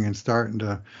wavering and starting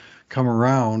to come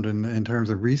around in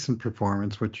terms of recent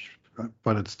performance,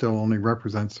 but it still only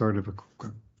represents sort of a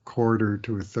quarter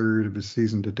to a third of his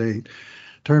season to date.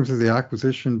 In terms of the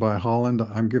acquisition by Holland,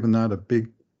 I'm giving that a big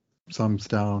thumbs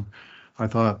down. I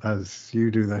thought, as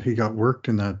you do, that he got worked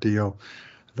in that deal.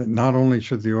 That not only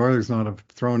should the Oilers not have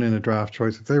thrown in a draft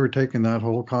choice, if they were taking that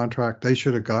whole contract, they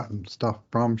should have gotten stuff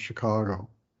from Chicago,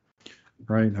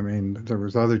 right? I mean, there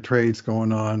was other trades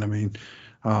going on. I mean,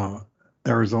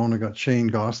 Arizona got Shane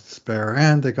Goss to spare,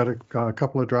 and they got a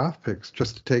couple of draft picks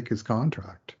just to take his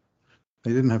contract.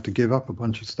 They didn't have to give up a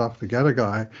bunch of stuff to get a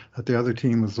guy that the other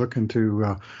team was looking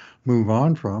to move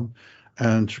on from.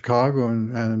 And Chicago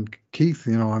and Keith,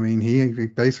 he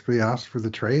basically asked for the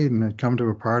trade and had come to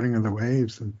a parting of the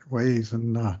ways.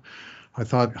 And I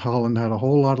thought Holland had a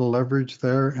whole lot of leverage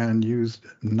there and used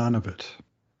none of it.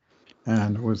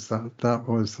 And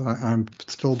I'm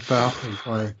still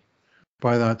baffled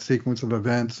by that sequence of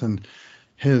events and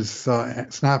his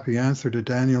snappy answer to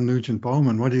Daniel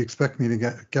Nugent-Bowman. What do you expect me to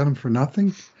get him for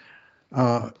nothing?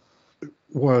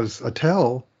 Was a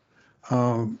tell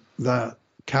that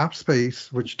cap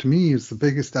space, which to me is the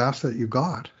biggest asset you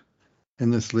got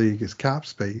in this league, is cap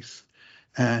space.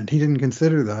 And he didn't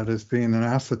consider that as being an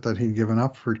asset that he'd given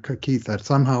up for Keith, that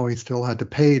somehow he still had to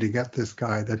pay to get this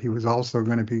guy, that he was also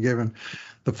going to be given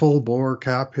the full bore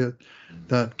cap hit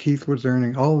that Keith was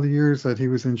earning all the years that he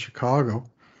was in Chicago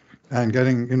and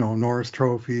getting, Norris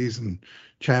trophies and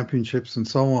championships and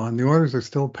so on. The Oilers are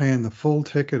still paying the full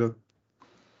ticket of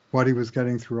what he was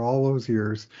getting through all those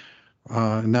years.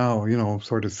 Now,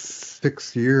 sort of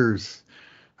 6 years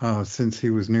since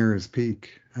he was near his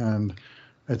peak. And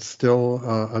it's still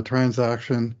a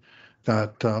transaction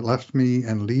that left me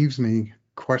and leaves me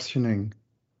questioning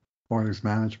Oilers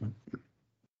management.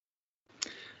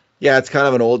 Yeah, it's kind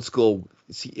of an old school.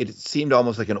 It seemed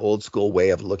almost like an old school way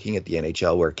of looking at the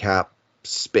NHL where cap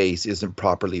space isn't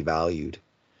properly valued.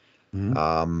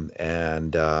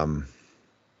 Mm-hmm.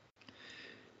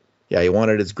 Yeah, he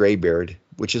wanted his gray beard,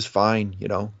 which is fine,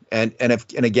 And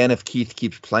if Keith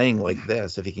keeps playing like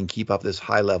this, if he can keep up this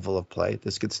high level of play,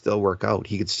 this could still work out.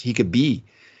 He could be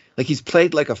like, he's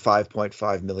played like a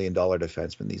 $5.5 million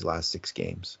defenseman these last 6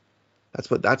 games.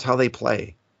 That's how they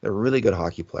play. They're really good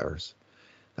hockey players.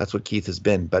 That's what Keith has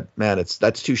been. But man,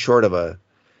 that's too short of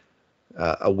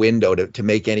a window to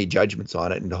make any judgments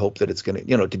on it and to hope that it's going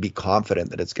to, to be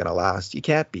confident that it's going to last. You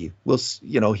can't be.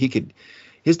 He could.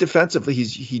 His defensively,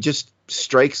 he just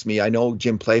strikes me. I know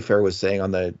Jim Playfair was saying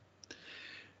on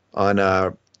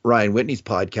Ryan Whitney's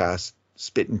podcast,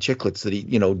 Spittin' Chicklets, that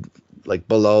he, like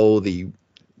below the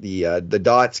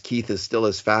dots, Keith is still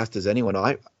as fast as anyone.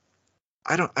 I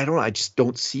just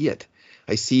don't see it.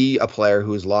 I see a player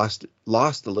who has lost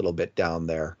a little bit down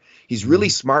there. He's really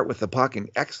smart with the puck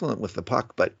and excellent with the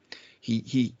puck, but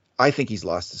I think he's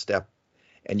lost a step.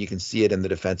 And you can see it in the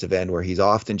defensive end where he's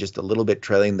often just a little bit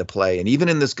trailing the play. And even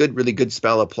in this really good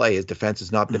spell of play, his defense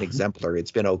has not been exemplary. It's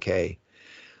been okay.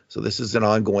 So this is an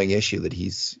ongoing issue that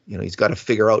he's got to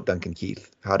figure out, Duncan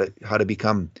Keith, how to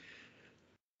become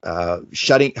how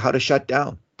to shut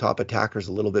down top attackers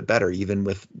a little bit better, even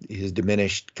with his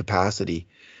diminished capacity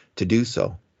to do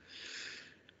so.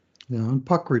 Yeah, and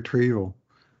puck retrieval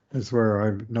is where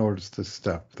I've noticed a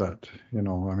step that,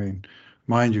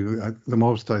 mind you, the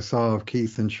most I saw of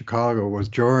Keith in Chicago was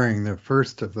during the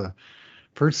first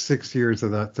 6 years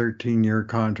of that 13-year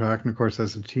contract. And of course,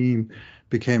 as the team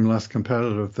became less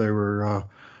competitive, they were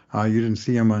you didn't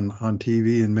see him on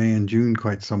TV in May and June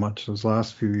quite so much those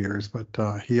last few years. But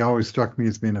he always struck me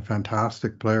as being a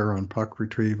fantastic player on puck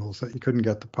retrievals, that you couldn't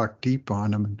get the puck deep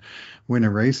on him and win a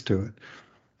race to it.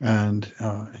 And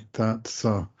that's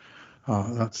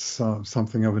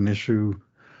something of an issue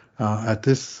at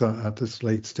this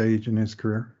late stage in his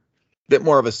career. Bit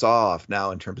more of a saw-off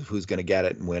now in terms of who's going to get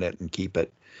it and win it and keep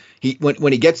it.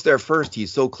 When he gets there first,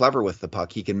 he's so clever with the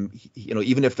puck. He can,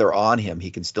 even if they're on him,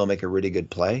 he can still make a really good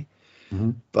play.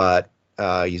 Mm-hmm. But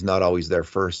he's not always there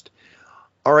first.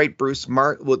 All right, Bruce.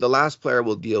 The last player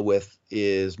we'll deal with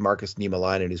is Markus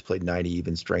Niemelainen, who's played 90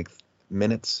 even strength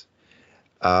minutes.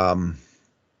 I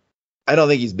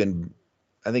think he's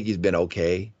been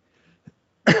okay.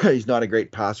 He's not a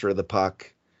great passer of the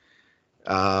puck.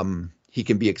 He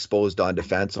can be exposed on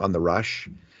defense on the rush,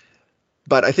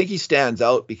 but I think he stands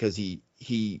out because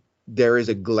there is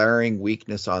a glaring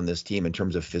weakness on this team in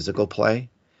terms of physical play.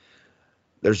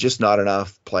 There's just not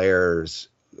enough players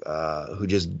who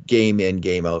just game in,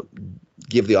 game out,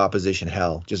 give the opposition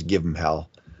hell, just give them hell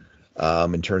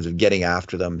in terms of getting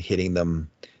after them, hitting them,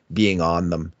 being on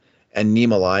them. And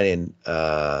Niemelainen,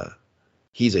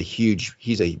 he's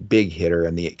a big hitter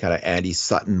and the kind of Andy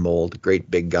Sutton mold, great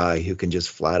big guy who can just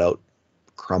flat out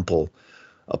crumple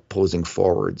opposing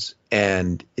forwards.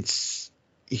 And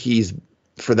he's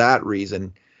for that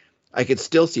reason, I could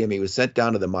still see him. He was sent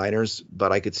down to the minors,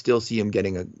 but I could still see him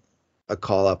getting a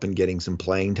call up and getting some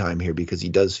playing time here because he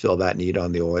does fill that need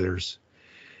on the Oilers.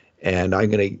 And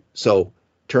so in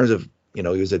terms of, he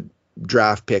was a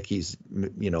draft pick. He's,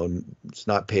 it's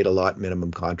not paid a lot,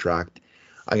 minimum contract.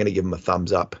 I'm going to give him a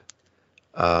thumbs up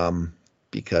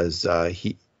because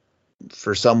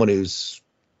for someone who's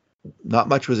not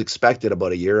much was expected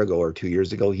about a year ago or 2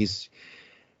 years ago, he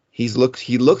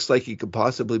looks like he could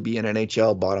possibly be an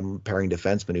NHL bottom pairing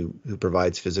defenseman who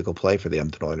provides physical play for the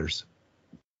Edmonton Oilers.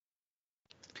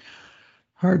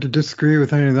 Hard to disagree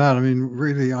with any of that. I mean,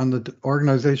 really, on the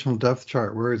organizational depth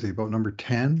chart, where is he? About number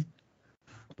 10?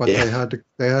 But yeah.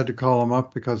 They had to call him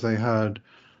up because they had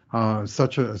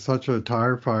such a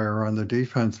tire fire on the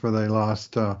defense where they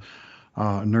lost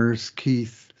Nurse,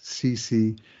 Keith,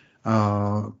 Cece,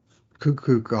 uh,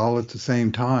 Kukuk all at the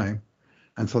same time,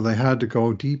 and so they had to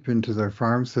go deep into their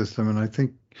farm system. And I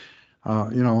think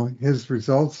his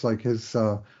results, like his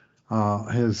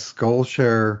goal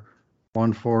share,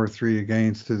 143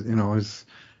 against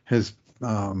his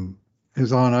um,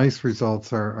 his on ice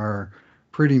results are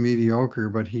pretty mediocre.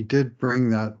 But he did bring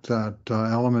that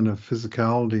element of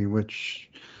physicality, which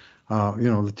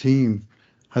the team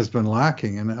has been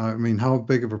lacking. And I mean, how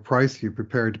big of a price are you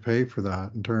prepared to pay for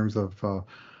that in terms of flow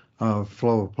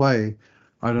of play?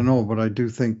 I don't know, but I do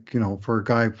think, for a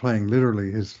guy playing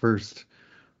literally his first,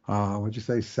 would you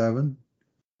say 7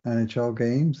 NHL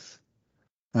games,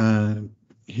 and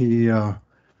he, uh,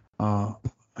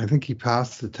 I think he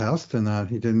passed the test in that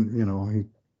he didn't,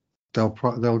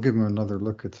 they'll give him another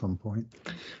look at some point.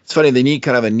 It's funny, they need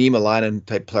kind of a Niemelainen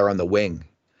type player on the wing,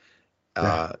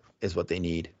 Yeah. is what they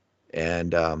need.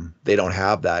 And they don't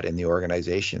have that in the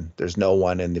organization. There's no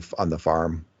one on the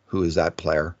farm who is that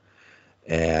player,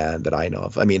 and that I know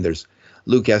of. I mean, there's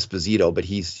Luke Esposito, but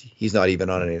he's not even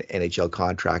on an NHL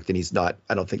contract, and he's not.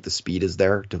 I don't think the speed is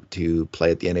there to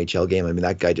play at the NHL game. I mean,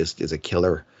 that guy just is a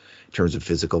killer in terms of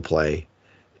physical play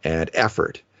and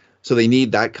effort. So they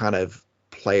need that kind of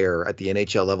player at the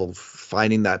NHL level.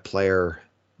 Finding that player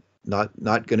not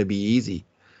going to be easy.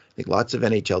 I think lots of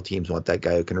NHL teams want that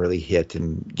guy who can really hit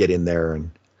and get in there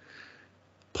and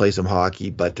play some hockey,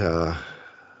 but the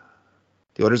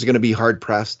Oilers are going to be hard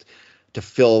pressed to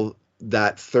fill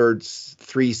that third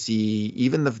 3C.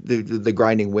 Even the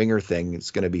grinding winger thing,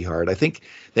 it's going to be hard. I think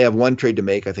they have one trade to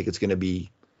make. I think it's going to be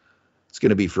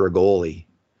for a goalie,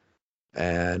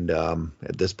 and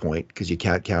at this point, because you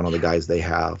can't count on the guys they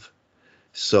have.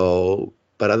 So,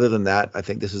 but other than that, I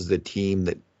think this is the team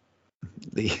that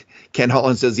Ken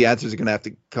Holland says the answers are going to have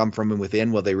to come from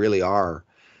within. Well, they really are,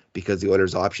 because the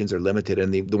Oilers' options are limited,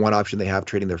 and the one option they have,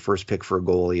 trading their first pick for a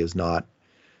goalie, is not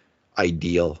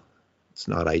ideal. It's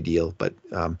not ideal, but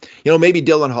maybe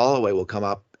Dylan Holloway will come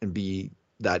up and be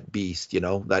that beast.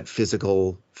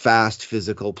 That fast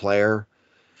physical player.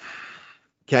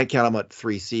 Can't count him at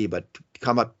 3C, but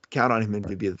count on him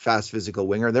to be a fast physical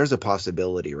winger. There's a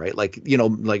possibility, right? Like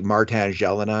Martin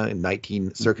Gelinas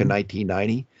in circa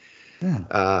 1990.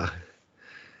 Yeah.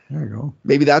 There you go.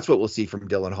 Maybe that's what we'll see from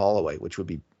Dylan Holloway, which would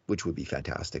be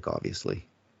fantastic, obviously.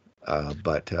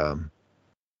 But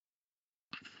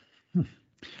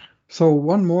So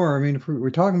one more. I mean, if we're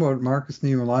talking about Markus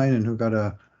Niemelainen, who got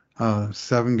a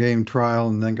 7-game trial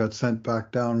and then got sent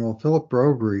back down. Well, Philip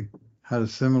Broberry had a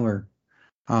similar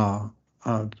uh,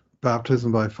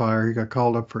 baptism by fire. He got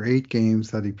called up for 8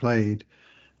 games that he played,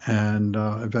 and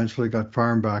eventually got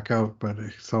farmed back out. But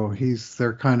so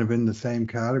they're kind of in the same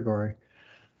category.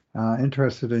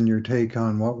 Interested in your take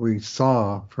on what we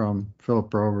saw from Philip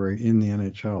Broberry in the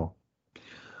NHL.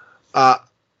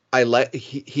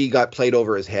 He got played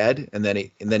over his head, and then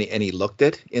he looked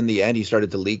it. In the end, he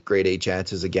started to leak grade A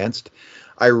chances against.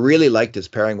 I really liked his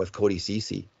pairing with Cody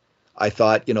Ceci. I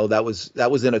thought, that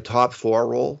was in a top 4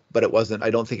 role, but it wasn't. I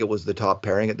don't think it was the top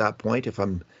pairing at that point. I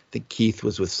think Keith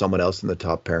was with someone else in the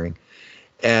top pairing,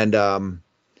 and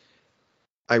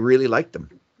I really liked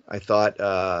them. I thought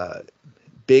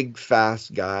big,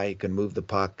 fast guy, can move the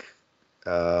puck,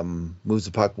 moves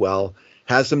the puck well,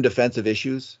 has some defensive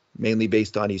issues, mainly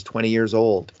based on he's 20 years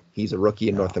old. He's a rookie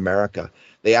in North America.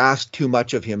 They asked too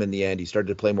much of him in the end. He started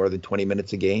to play more than 20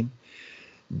 minutes a game.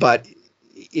 But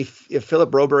if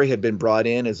Philip Broberry had been brought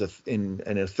in in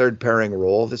a third pairing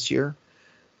role this year,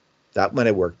 that might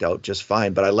have worked out just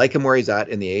fine. But I like him where he's at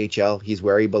in the AHL. He's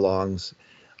where he belongs.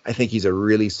 I think he's a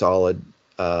really solid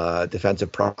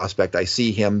defensive prospect. I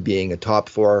see him being a top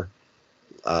 4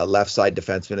 left side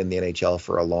defenseman in the NHL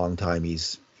for a long time.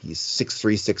 He's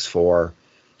 6'3", 6'4".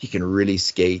 He can really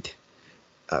skate.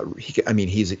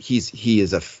 He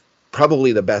is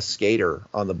probably the best skater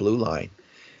on the blue line,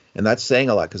 and that's saying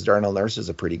a lot because Darnell Nurse is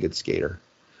a pretty good skater.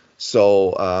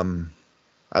 So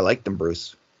I like them,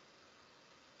 Bruce.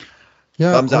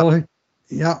 Yeah, thumbs up.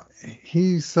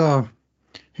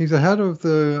 He's ahead of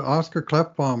the Oscar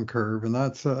Klefbom curve, and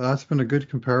that's been a good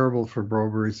comparable for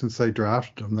Broberry since they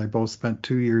drafted him. They both spent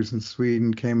 2 years in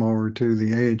Sweden, came over to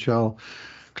the AHL.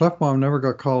 Klefbom never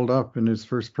got called up in his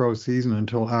first pro season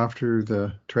until after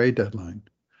the trade deadline,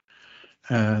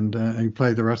 and he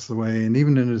played the rest of the way. And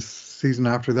even in his season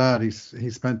after that, he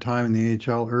spent time in the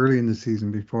AHL early in the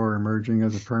season before emerging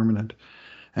as a permanent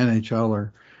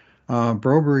NHLer.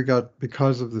 Broberry got,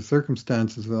 because of the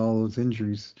circumstances with all those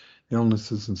injuries,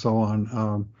 illnesses, and so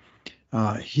on,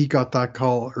 he got that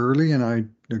call early, and I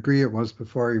agree it was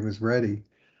before he was ready.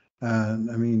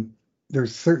 And I mean,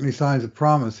 there's certainly signs of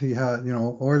promise. He had,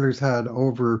 Oilers had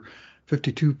over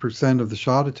 52% of the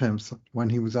shot attempts when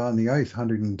he was on the ice,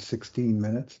 116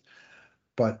 minutes,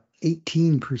 but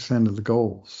 18% of the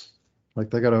goals. Like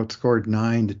they got outscored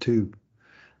 9-2.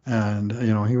 And,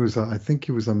 I think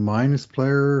he was a minus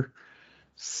player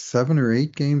 7 or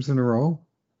 8 games in a row.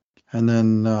 And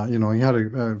then, he had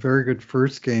a very good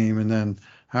first game. And then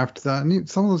after that, and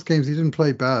some of those games he didn't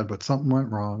play bad, but something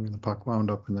went wrong and the puck wound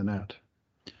up in the net.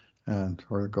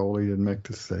 Or the goalie didn't make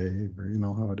the save, or you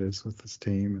know how it is with this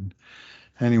team. And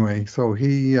anyway, so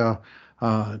he, to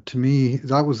me,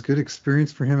 that was good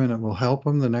experience for him, and it will help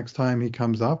him the next time he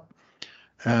comes up.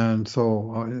 And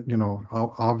so,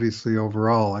 obviously,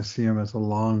 overall, I see him as a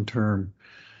long-term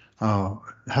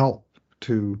help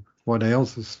to what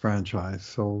ails this franchise.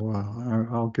 So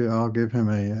I'll give him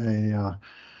a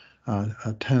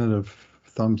tentative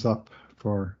thumbs up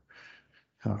for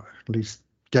at least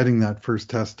getting that first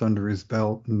test under his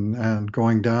belt and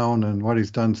going down, and what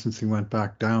he's done since he went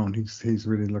back down. He's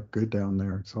really looked good down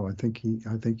there. So I think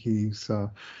he's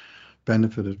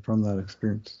benefited from that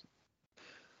experience.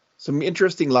 Some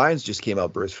interesting lines just came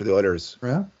out, Bruce, for the Oilers.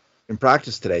 Yeah. In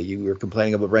practice today, you were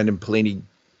complaining about Brendan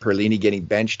Perlini getting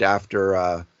benched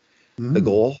after the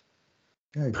goal.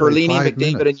 Yeah, Perlini,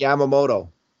 McDavid, and Yamamoto.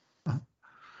 Okay.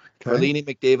 Perlini,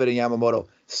 McDavid, and Yamamoto.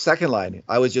 Second line,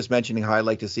 I was just mentioning how I'd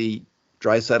like to see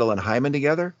Draisaitl and Hyman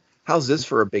together. How's this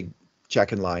for a big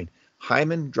checking line?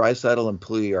 Hyman, Draisaitl, and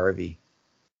Puljujarvi.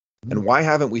 And why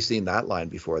haven't we seen that line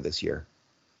before this year?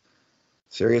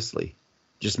 Seriously.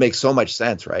 Just makes so much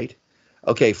sense, right?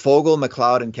 Okay, Foegele,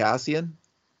 McLeod, and Kassian.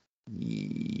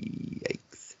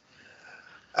 Yikes.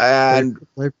 And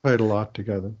they played a lot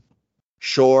together.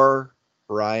 Shore,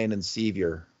 Ryan, and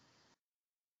Sevier.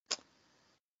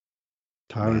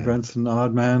 Tyler Benson,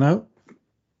 odd man out.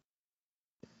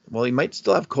 Well, he might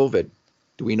still have COVID.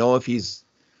 Do we know if he's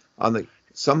on the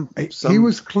some? He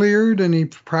was cleared and he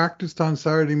practiced on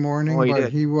Saturday morning,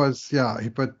 but he was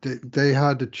But they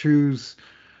had to choose.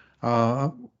 They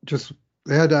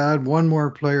had to add one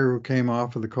more player who came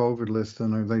off of the COVID list,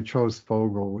 and they chose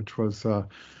Foegele, which was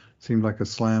seemed like a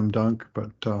slam dunk.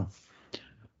 But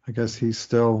I guess he's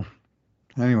still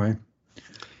anyway.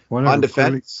 Whatever. On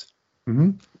defense.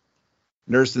 Mm-hmm.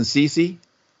 Nurse and Ceci.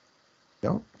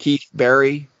 Yep. Keith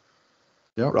Barry.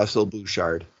 Yep. Russell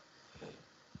Bouchard.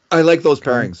 I like those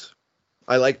pairings.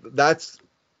 I like that's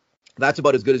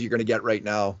about as good as you're going to get right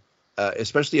now,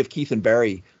 especially if Keith and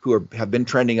Barry, who have been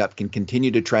trending up, can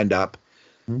continue to trend up.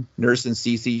 Mm-hmm. Nurse and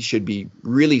Ceci should be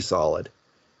really solid.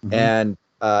 Mm-hmm. And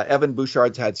Evan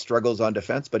Bouchard's had struggles on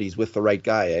defense, but he's with the right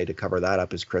guy to cover that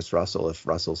up is Chris Russell if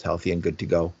Russell's healthy and good to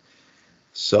go.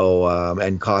 So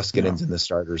and Koskinen's in the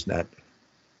starters net.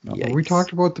 We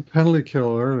talked about the penalty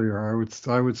kill earlier. I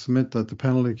would submit that the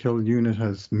penalty kill unit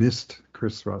has missed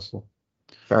Chris Russell.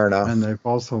 Fair enough. And they've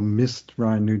also missed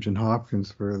Ryan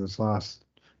Nugent-Hopkins for this last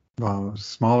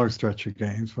smaller stretch of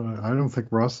games. But I don't think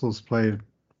Russell's played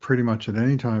pretty much at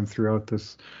any time throughout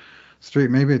this streak.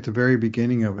 Maybe at the very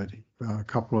beginning of it, a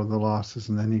couple of the losses,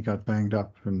 and then he got banged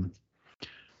up. And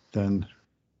then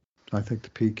I think the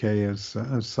PK has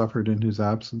suffered in his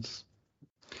absence.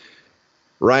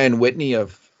 Ryan Whitney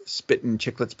of Spittin'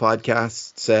 Chicklets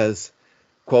podcast says,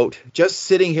 quote, just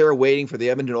sitting here waiting for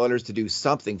the Edmonton Oilers to do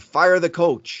something, fire the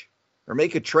coach or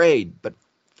make a trade, but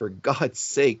for God's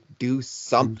sake, do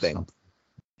something.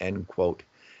 End quote.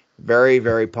 Very,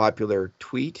 very popular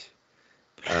tweet.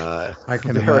 I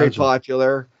can very imagine.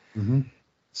 Popular. Mm-hmm.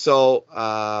 So,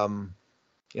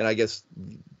 I guess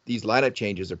these lineup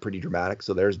changes are pretty dramatic.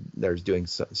 So there's doing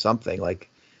something. Like,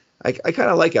 I kind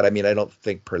of like it. I mean, I don't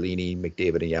think Perlini,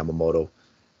 McDavid, and Yamamoto.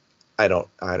 I don't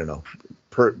know.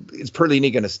 Is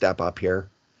Perlini going to step up here?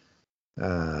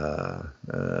 I'd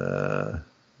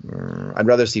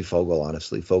rather see Foegele,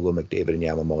 honestly. Foegele, McDavid, and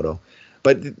Yamamoto.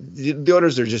 But the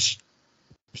Oilers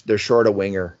they're short a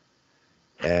winger.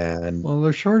 And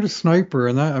they're short a sniper,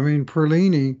 and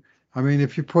Perlini.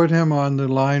 If you put him on the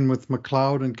line with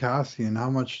McLeod and Kassian, how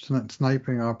much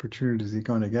sniping opportunity is he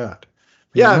going to get?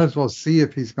 You might as well see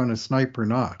if he's going to snipe or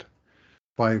not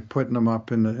by putting him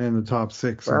up in the top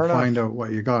six. Fair enough. Find out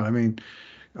what you got. You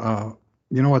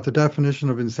know what the definition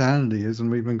of insanity is,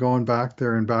 and we've been going back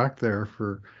there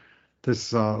for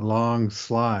this long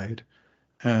slide.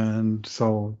 And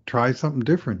so try something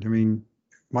different.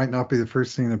 Might not be the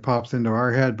first thing that pops into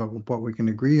our head, but what we can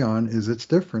agree on is it's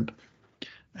different.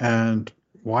 And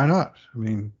why not?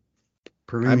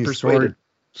 Perlini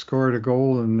scored a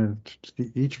goal in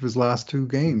each of his last two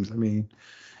games. Maybe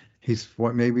he's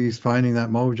finding that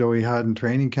mojo he had in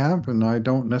training camp, and I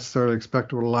don't necessarily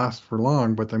expect it will last for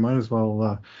long, but they might as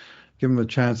well give him a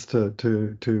chance to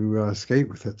skate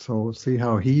with it. So we'll see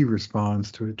how he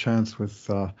responds to a chance with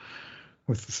the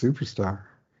superstar.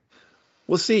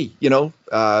 We'll see.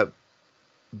 BJ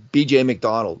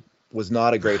McDonald was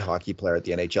not a great hockey player at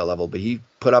the NHL level, but he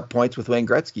put up points with Wayne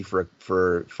Gretzky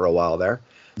for a while there.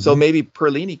 So maybe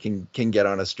Perlini can get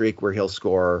on a streak where he'll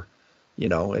score,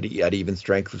 at even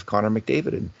strength with Connor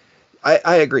McDavid. And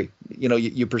I agree.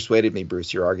 You persuaded me,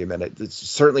 Bruce, your argument. It's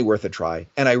certainly worth a try.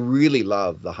 And I really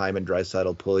love the Hyman,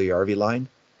 Draisaitl, Puljujarvi line.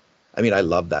 I mean, I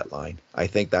love that line. I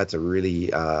think that's a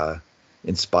really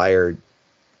inspired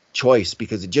choice,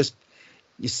 because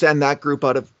you send that group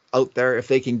out there. If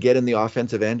they can get in the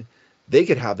offensive end, they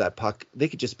could have that puck.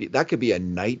 That could be a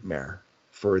nightmare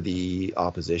for the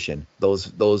opposition.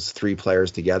 Those three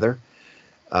players together,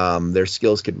 their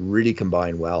skills could really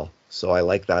combine well. So I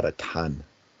like that a ton.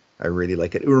 I really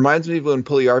like it. It reminds me of when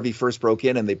Puljujarvi first broke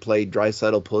in and they played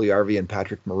Draisaitl, Puljujarvi, and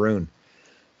Patrick Maroon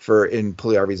in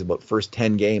Puljujarvi's about first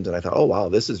 10 games. And I thought, oh, wow,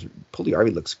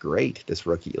 Puljujarvi looks great, this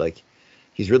rookie. Like,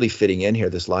 he's really fitting in here.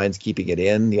 This line's keeping it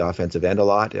in the offensive end a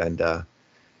lot. And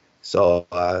so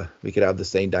we could have the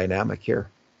same dynamic here.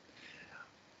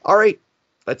 All right,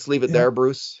 let's leave it there,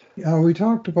 Bruce. Yeah, we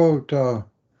talked about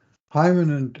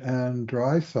Hyman and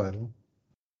Draisaitl,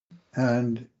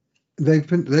 and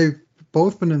they've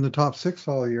both been in the top six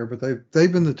all year, but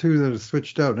they've been the two that have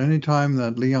switched out. Anytime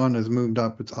that Leon has moved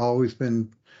up, it's always been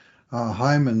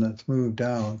Hyman that's moved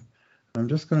down. I'm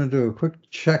just going to do a quick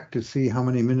check to see how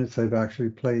many minutes they've actually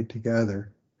played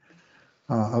together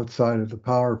outside of the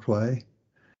power play,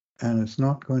 and it's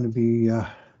not going to be.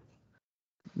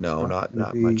 No, not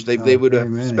much. They would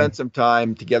have spent some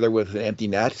time together with an empty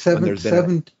net.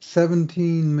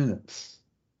 17 minutes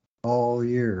all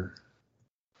year.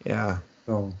 Yeah.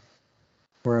 So,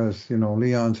 whereas,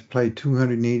 Leon's played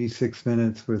 286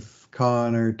 minutes with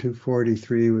Connor,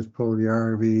 243 with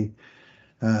Puljujarvi,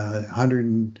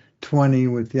 120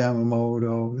 with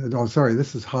Yamamoto. Oh, sorry,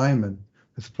 this is Hyman.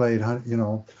 That's played,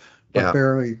 but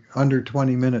barely under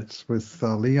 20 minutes with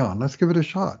Leon. Let's give it a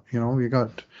shot. You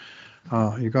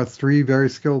got three very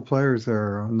skilled players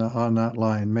there on that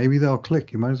line. Maybe they'll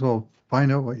click. You might as well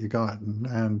find out what you got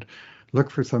and look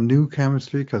for some new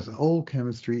chemistry, because old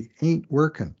chemistry ain't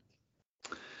working.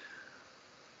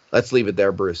 Let's leave it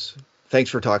there, Bruce. Thanks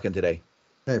for talking today.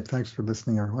 Hey, thanks for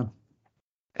listening, everyone.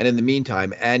 And in the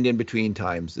meantime, and in between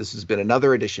times, this has been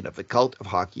another edition of the Cult of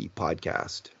Hockey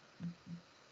podcast.